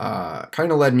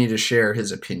kind of led me to share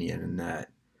his opinion in that.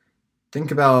 Think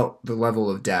about the level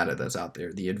of data that's out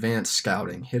there, the advanced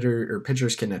scouting.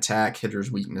 Pitchers can attack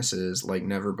hitters' weaknesses like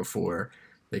never before.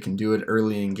 They can do it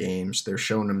early in games. They're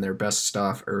showing them their best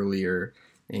stuff earlier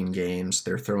in games.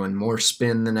 They're throwing more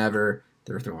spin than ever.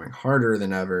 They're throwing harder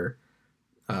than ever.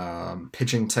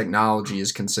 Pitching technology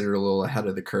is considered a little ahead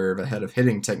of the curve, ahead of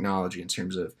hitting technology in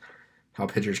terms of how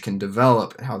pitchers can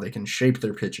develop and how they can shape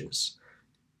their pitches.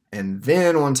 And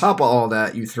then on top of all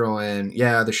that, you throw in,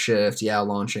 the shift,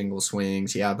 launch angle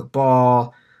swings, the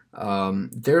ball.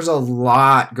 There's a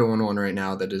lot going on right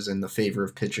now that is in the favor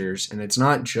of pitchers, and it's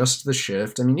not just the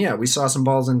shift. I mean, we saw some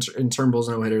balls in Turnbull's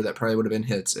no-hitter that probably would have been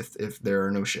hits if there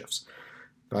are no shifts.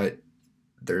 But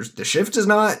the shift is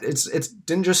not, it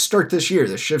didn't just start this year.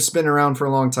 The shift's been around for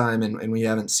a long time, and we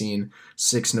haven't seen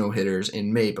 6 no-hitters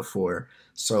in May before.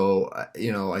 So,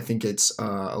 I think it's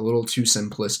a little too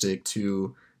simplistic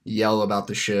to yell about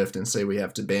the shift and say we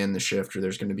have to ban the shift or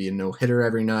there's going to be a no-hitter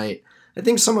every night. I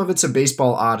think some of it's a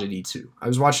baseball oddity, too. I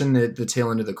was watching the tail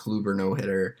end of the Kluber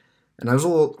no-hitter, and I was a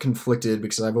little conflicted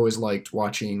because I've always liked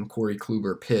watching Corey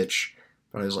Kluber pitch,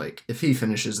 but I was like, if he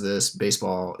finishes this,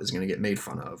 baseball is going to get made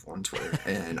fun of on Twitter,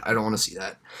 and I don't want to see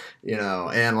that,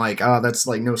 and like, that's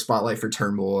like no spotlight for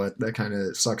Turnbull. That kind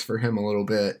of sucks for him a little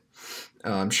bit.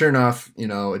 Sure enough,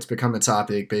 it's become a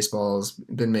topic. Baseball's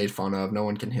been made fun of. No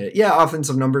one can hit.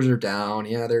 Offensive numbers are down.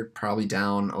 They're probably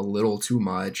down a little too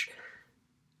much.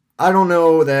 I don't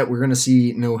know that we're going to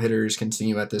see no-hitters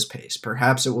continue at this pace.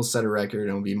 Perhaps it will set a record and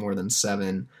it'll be more than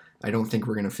 7. I don't think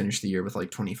we're going to finish the year with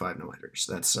like 25 no-hitters.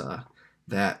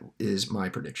 That is my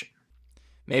prediction.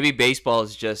 Maybe baseball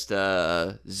is just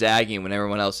zagging when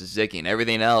everyone else is zigging.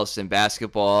 Everything else in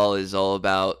basketball is all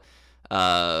about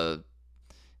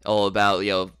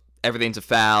everything's a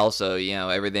foul, so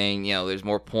everything there's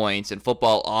more points. In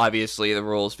football, obviously the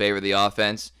rules favor the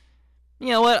offense. You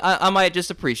know what? I might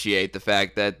just appreciate the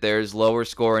fact that there's lower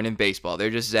scoring in baseball. They're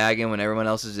just zagging when everyone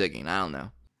else is zigging. I don't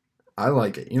know. I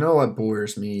like it. You know what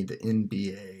bores me? The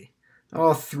NBA.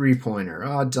 Oh, three-pointer.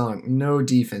 Oh, dunk. No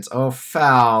defense. Oh,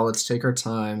 foul. Let's take our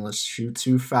time. Let's shoot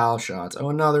 2 foul shots. Oh,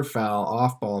 another foul.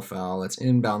 Off-ball foul. Let's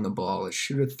inbound the ball. Let's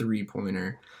shoot a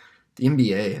three-pointer. The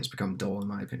NBA has become dull, in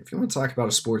my opinion. If you want to talk about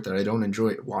a sport that I don't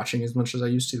enjoy watching as much as I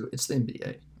used to, it's the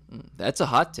NBA. That's a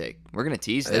hot take. We're going to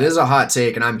tease that. It is a hot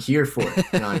take, and I'm here for it.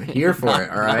 And I'm here for it,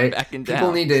 all right?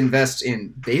 People need to invest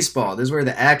in baseball. This is where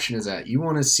the action is at. You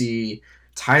want to see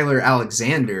Tyler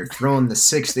Alexander throwing the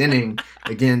 6th inning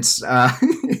against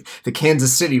the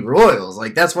Kansas City Royals.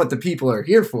 Like, that's what the people are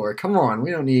here for. Come on.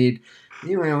 We don't need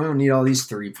all these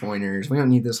three-pointers. We don't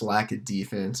need this lack of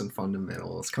defense and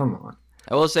fundamentals. Come on.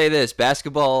 I will say this.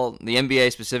 Basketball, the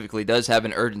NBA specifically, does have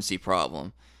an urgency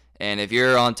problem. And if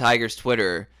you're on Tigers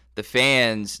Twitter, the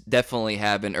fans definitely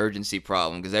have an urgency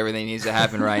problem because everything needs to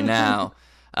happen right now,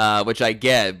 which I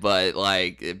get. But,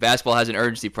 basketball has an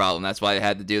urgency problem. That's why they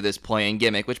had to do this play-in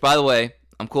gimmick, which, by the way,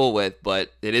 I'm cool with.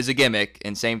 But it is a gimmick,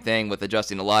 and same thing with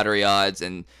adjusting the lottery odds.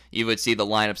 And you would see the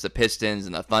lineups the Pistons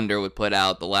and the Thunder would put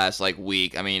out the last,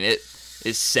 week. I mean, it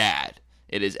is sad.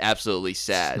 It is absolutely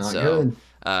sad. It's not good.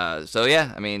 So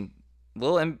yeah, I mean,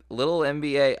 little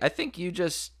NBA. I think you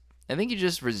just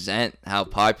resent how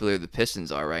popular the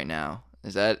Pistons are right now.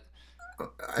 Is that?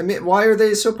 I mean, why are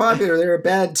they so popular? They're a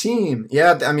bad team.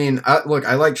 Yeah, I mean, look,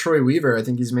 I like Troy Weaver. I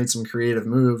think he's made some creative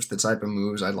moves, the type of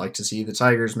moves I'd like to see the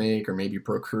Tigers make, or maybe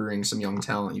procuring some young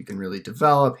talent you can really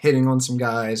develop, hitting on some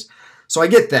guys. So I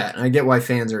get that, and I get why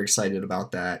fans are excited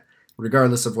about that.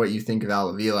 Regardless of what you think of Al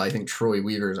Avila, I think Troy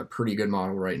Weaver is a pretty good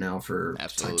model right now for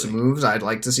types of moves I'd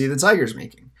like to see the Tigers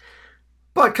making.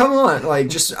 But come on, I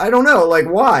don't know,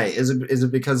 why? Is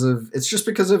it because of, it's just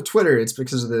because of Twitter, it's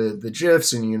because of the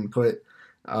GIFs, and you can put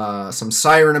some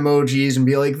siren emojis and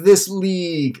be like, this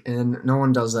league, and no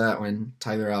one does that when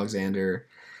Tyler Alexander,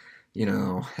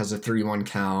 has a 3-1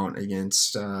 count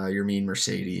against your mean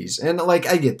Mercedes. And,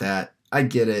 I get that. I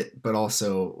get it, but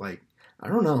also, I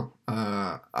don't know.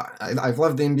 I've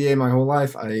loved the NBA my whole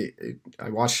life. I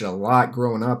watched it a lot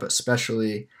growing up,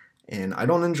 especially, and I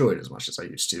don't enjoy it as much as I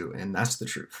used to, and that's the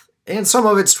truth. And some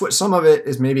of it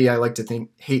is maybe I like to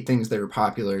hate things that are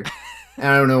popular, and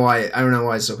I don't know why. I don't know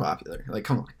why it's so popular.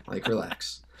 Come on,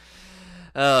 relax.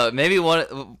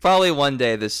 Probably one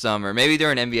day this summer, maybe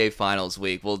during NBA Finals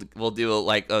week, we'll do a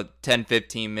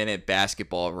 10-15 minute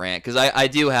basketball rant because I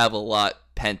do have a lot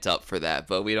pent up for that,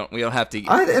 but we don't have to.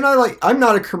 I'm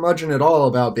not a curmudgeon at all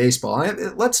about baseball.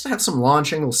 Let's have some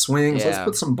launch angle swings. Yeah. Let's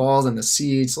put some balls in the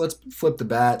seats. Let's flip the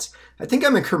bats. I think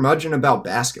I'm a curmudgeon about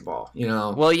basketball.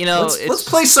 Well, let's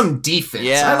play some defense.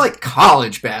 Yeah. I like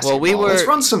college basketball. Well, let's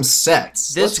run some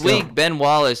sets. This week, Ben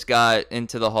Wallace got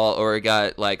into the hall, or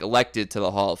got elected to the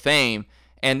Hall of Fame,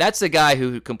 and that's the guy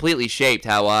who completely shaped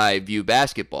how I view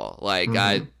basketball.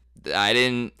 I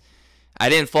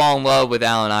didn't fall in love with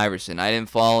Allen Iverson. I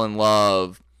didn't fall in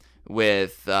love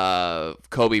with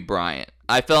Kobe Bryant.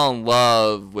 I fell in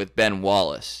love with Ben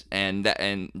Wallace, and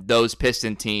those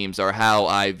Piston teams are how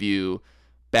I view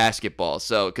basketball.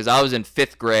 So, because I was in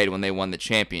 5th grade when they won the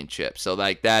championship, so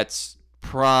that's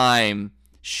prime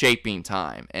shaping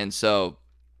time, and so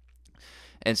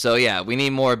yeah, we need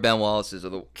more Ben Wallaces.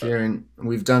 Kieran,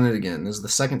 we've done it again. This is the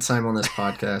 2nd time on this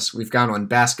podcast we've gone on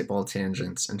basketball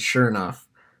tangents, and sure enough,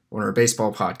 on our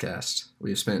baseball podcast,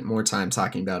 we've spent more time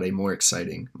talking about a more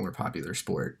exciting, more popular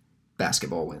sport.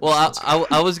 Basketball wins. Well,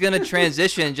 I was going to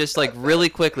transition just really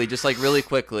quickly.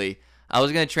 I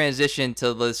was going to transition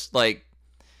to this,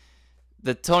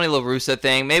 the Tony La Russa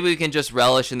thing. Maybe we can just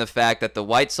relish in the fact that the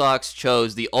White Sox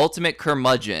chose the ultimate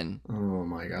curmudgeon. Oh,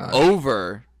 my God.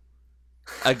 Over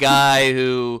a guy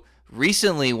who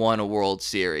recently won a World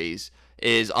Series,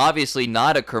 is obviously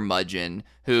not a curmudgeon,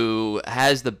 who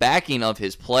has the backing of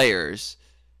his players,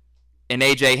 and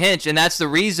A.J. Hinch, and that's the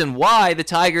reason why the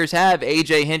Tigers have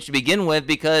A.J. Hinch to begin with,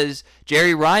 because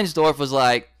Jerry Reinsdorf was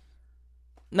like,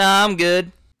 nah, I'm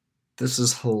good. This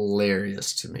is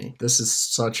hilarious to me. This is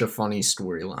such a funny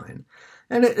storyline.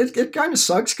 And it kind of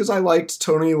sucks because I liked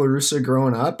Tony La Russa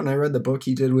growing up, and I read the book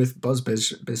he did with Buzz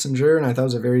Bissinger, and I thought it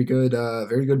was a very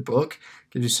good book.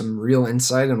 Gives you some real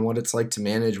insight on what it's like to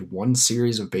manage one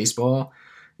series of baseball,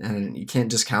 and you can't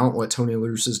discount what Tony La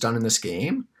Russa's done in this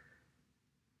game.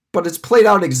 but it's played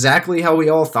out exactly how we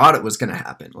all thought it was going to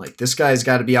happen. Like, this guy's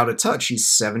got to be out of touch. He's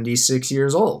 76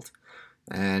 years old.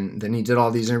 And then he did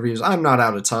all these interviews. I'm not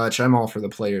out of touch. I'm all for the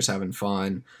players having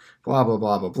fun. Blah, blah,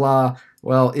 blah, blah, blah.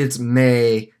 Well, it's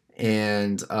May,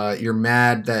 and you're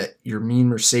mad that your mean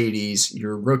Mercedes,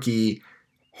 your rookie,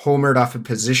 homered off a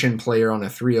position player on a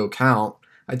 3-0 count.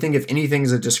 I think if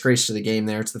anything's a disgrace to the game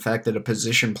there, it's the fact that a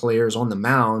position player is on the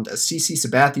mound. As CC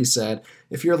Sabathia said,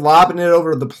 if you're lobbing it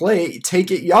over the plate,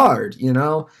 take it yard, you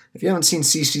know? If you haven't seen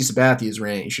CC Sabathia's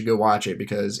rant, you should go watch it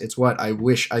because it's what I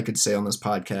wish I could say on this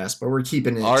podcast, but we're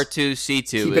keeping it R2C2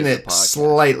 keeping it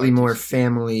slightly more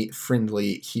family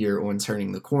friendly here on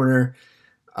Turning the Corner.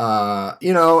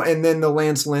 You know, and then the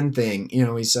Lance Lynn thing, you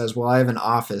know, he says, well, I have an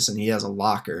office and he has a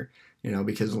locker. You know,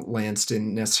 because Lance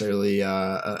didn't necessarily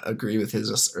agree with his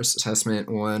assessment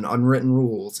on unwritten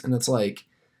rules. And it's like,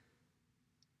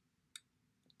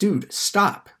 dude,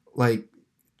 stop. Like,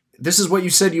 this is what you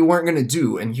said you weren't going to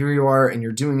do. And here you are, and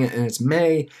you're doing it, and it's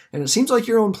May. And it seems like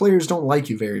your own players don't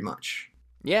like you very much.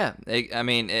 Yeah. I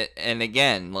mean, and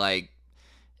again, like,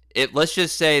 let's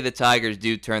just say the Tigers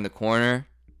do turn the corner.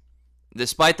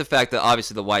 Despite the fact that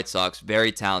obviously the White Sox,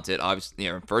 very talented, obviously,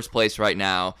 in first place right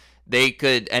now, they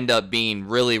could end up being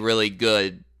really, really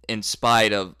good in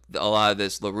spite of a lot of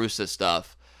this La Russa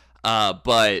stuff.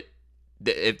 But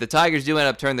if the Tigers do end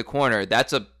up turning the corner,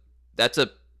 that's a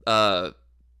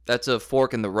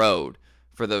fork in the road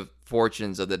for the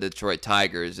fortunes of the Detroit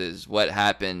Tigers, is what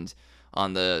happened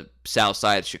on the south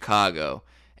side of Chicago.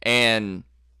 And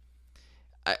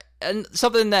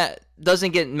something that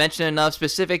doesn't get mentioned enough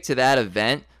specific to that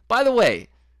event, by the way,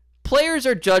 players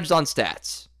are judged on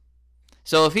stats.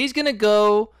 So if he's gonna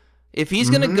go to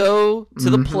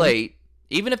the plate,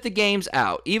 even if the game's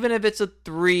out, even if it's a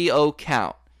 3-0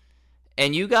 count,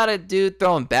 and you got a dude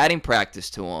throwing batting practice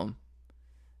to him,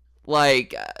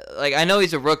 like I know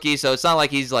he's a rookie, so it's not like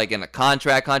he's like in a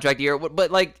contract year,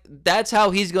 but like that's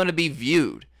how he's going to be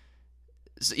viewed.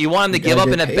 So you want him to give up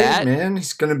in a bat? Man,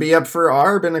 he's going to be up for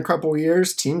ARB in a couple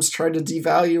years. Teams try to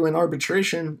devalue in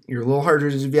arbitration. You're a little harder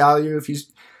to devalue if you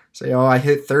say, oh, I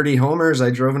hit 30 homers,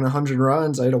 I drove in 100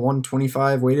 runs, I had a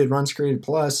 125 weighted runs created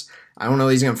plus. I don't know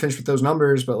he's going to finish with those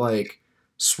numbers, but like,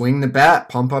 swing the bat,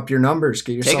 pump up your numbers,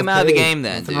 get yourself take him out of the game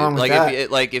then, Nothing dude. Wrong with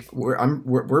that. If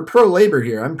we're pro labor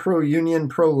here. I'm pro union,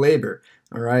 pro labor.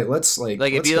 All right, let's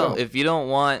if you don't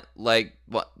want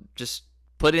just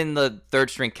put in the third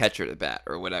string catcher to bat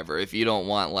or whatever. If you don't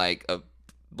want like a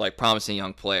promising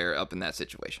young player up in that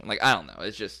situation, like I don't know,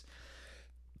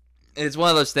 it's one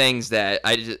of those things that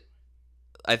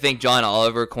I think John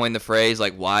Oliver coined the phrase,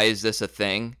 like, why is this a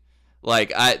thing? Why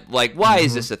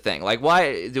is this a thing? Like,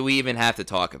 why do we even have to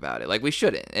talk about it? Like, we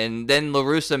shouldn't. And then La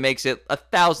Russa makes it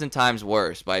 1,000 times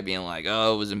worse by being like,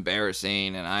 oh, it was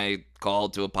embarrassing, and I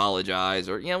called to apologize,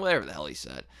 or, whatever the hell he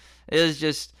said. It is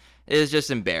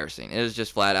just embarrassing. It is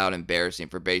just flat out embarrassing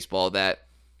for baseball that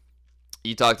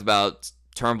you talked about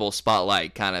Turnbull's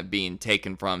spotlight kind of being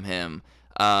taken from him.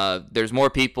 There's more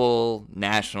people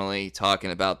nationally talking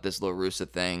about this La Russa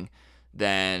thing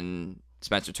than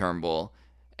Spencer Turnbull.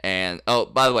 And, oh,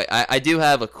 by the way, I do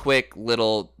have a quick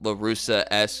little La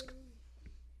Russa-esque.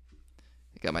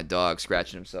 I got my dog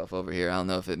scratching himself over here. I don't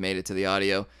know if it made it to the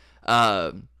audio.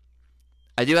 I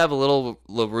do have a little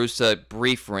La Russa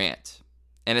brief rant.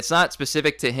 And it's not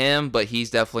specific to him, but he's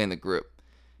definitely in the group.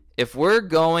 If we're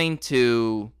going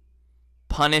to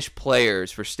punish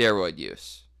players for steroid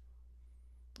use,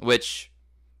 which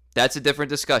that's a different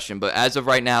discussion, but as of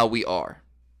right now, we are.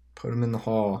 Put them in the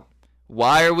hall.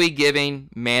 Why are we giving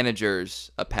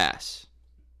managers a pass?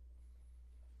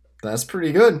 That's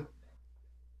pretty good.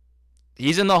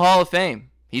 He's in the Hall of Fame.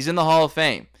 He got in the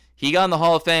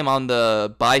Hall of Fame on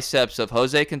the biceps of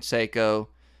Jose Canseco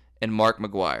and Mark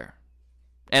McGwire.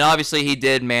 And obviously he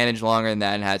did manage longer than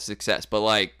that and had success.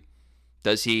 But,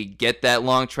 does he get that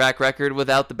long track record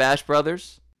without the Bash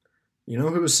Brothers? You know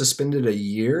who was suspended a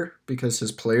year because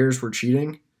his players were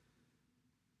cheating?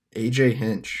 A.J.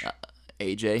 Hinch.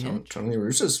 A.J. Hinch. Tony La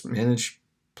Russa's managed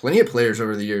plenty of players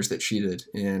over the years that cheated,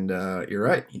 and you're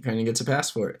right. He kind of gets a pass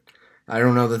for it. I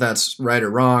don't know that that's right or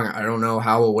wrong. I don't know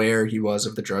how aware he was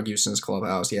of the drug use in his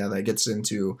clubhouse. Yeah, that gets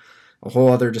into a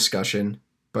whole other discussion.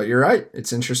 But you're right.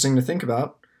 It's interesting to think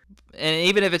about. And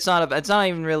even if it's not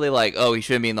even really like, oh, he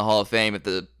shouldn't be in the Hall of Fame if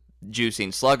the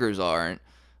juicing sluggers aren't.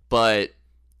 But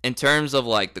in terms of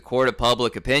the court of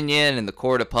public opinion and the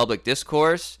court of public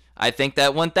discourse, I think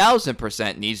that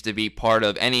 1,000% needs to be part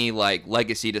of any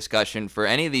legacy discussion for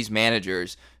any of these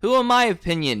managers who, in my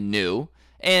opinion, knew,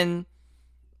 and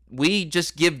we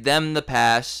just give them the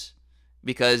pass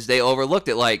because they overlooked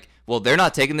it. Well, they're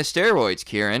not taking the steroids,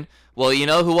 Kieran. Well, you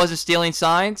know who wasn't stealing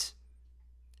signs?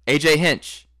 AJ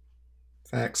Hinch.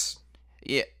 Facts.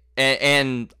 Yeah,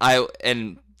 and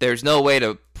there's no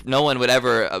one would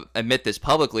ever admit this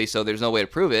publicly, so there's no way to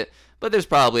prove it. But there's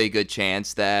probably a good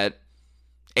chance that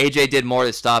AJ did more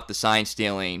to stop the sign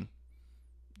stealing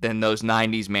than those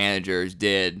 '90s managers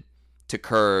did to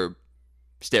curb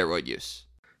steroid use.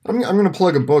 I'm going to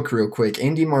plug a book real quick.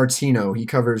 Andy Martino, he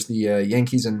covers the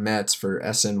Yankees and Mets for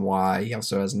SNY. He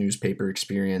also has newspaper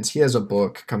experience. He has a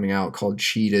book coming out called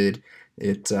Cheated.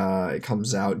 It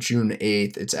comes out June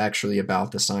 8th. It's actually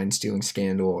about the sign stealing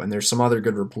scandal, and there's some other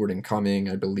good reporting coming.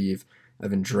 I believe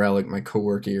Evan Drellick, my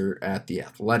coworker at The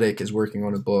Athletic, is working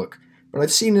on a book. But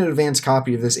I've seen an advanced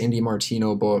copy of this Andy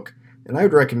Martino book, and I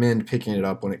would recommend picking it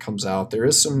up when it comes out. There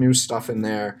is some new stuff in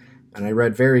there. And I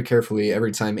read very carefully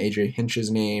every time AJ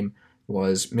Hinch's name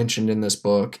was mentioned in this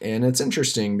book. And it's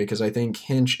interesting because I think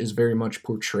Hinch is very much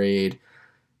portrayed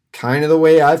kind of the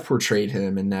way I've portrayed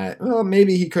him, in that, well,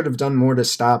 maybe he could have done more to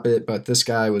stop it, but this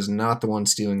guy was not the one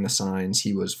stealing the signs.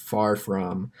 He was far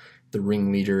from the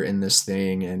ringleader in this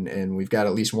thing. And we've got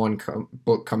at least one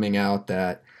book coming out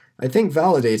that I think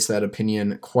validates that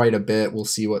opinion quite a bit. We'll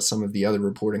see what some of the other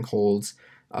reporting holds.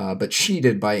 But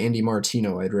Cheated by Andy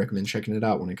Martino, I'd recommend checking it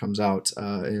out when it comes out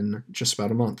in just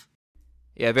about a month.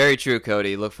 Yeah, very true,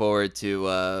 Cody. Look forward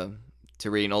to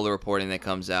reading all the reporting that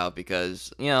comes out,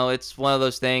 because, you know, it's one of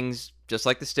those things, just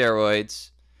like the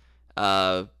steroids.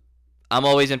 I'm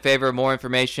always in favor of more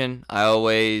information. I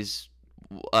always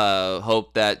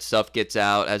hope that stuff gets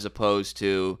out as opposed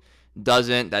to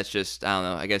doesn't. That's just, I don't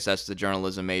know, I guess that's the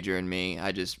journalism major in me.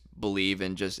 I just believe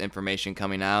in just information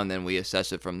coming out, and then we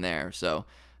assess it from there. So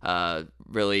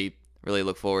really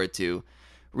look forward to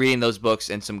reading those books,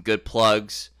 and some good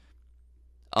plugs.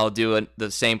 I'll do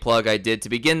the same plug I did to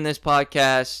begin this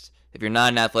podcast. If you're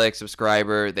not an Athletic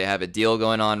subscriber, they have a deal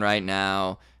going on right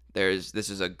now. This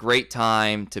is a great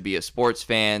time to be a sports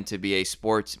fan, to be a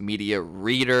sports media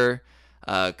reader.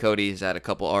 Cody's had a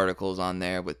couple articles on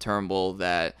there with Turnbull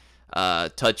that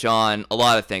touch on a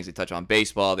lot of things. They touch on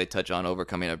baseball. They touch on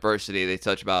overcoming adversity. They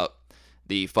touch about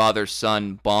the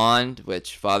father-son bond,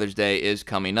 which Father's Day is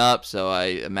coming up, so I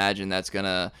imagine that's going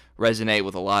to resonate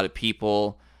with a lot of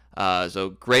people. So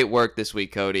great work this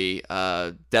week, Cody.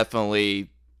 Definitely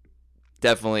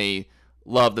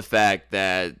love the fact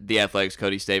that The Athletic's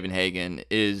Cody Stavenhagen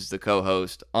is the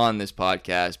co-host on this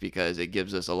podcast, because it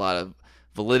gives us a lot of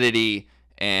validity,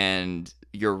 and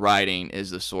your writing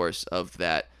is the source of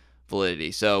that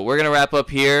validity. So we're going to wrap up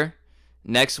here.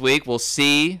 Next week, we'll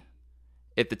see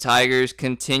if the Tigers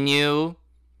continue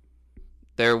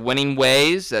their winning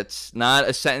ways. That's not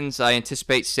a sentence I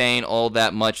anticipate saying all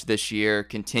that much this year,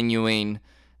 continuing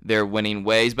their winning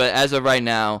ways. But as of right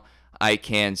now, I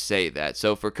can say that.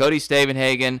 So for Cody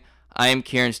Stavenhagen, I am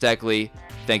Kieran Steckley.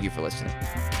 Thank you for listening.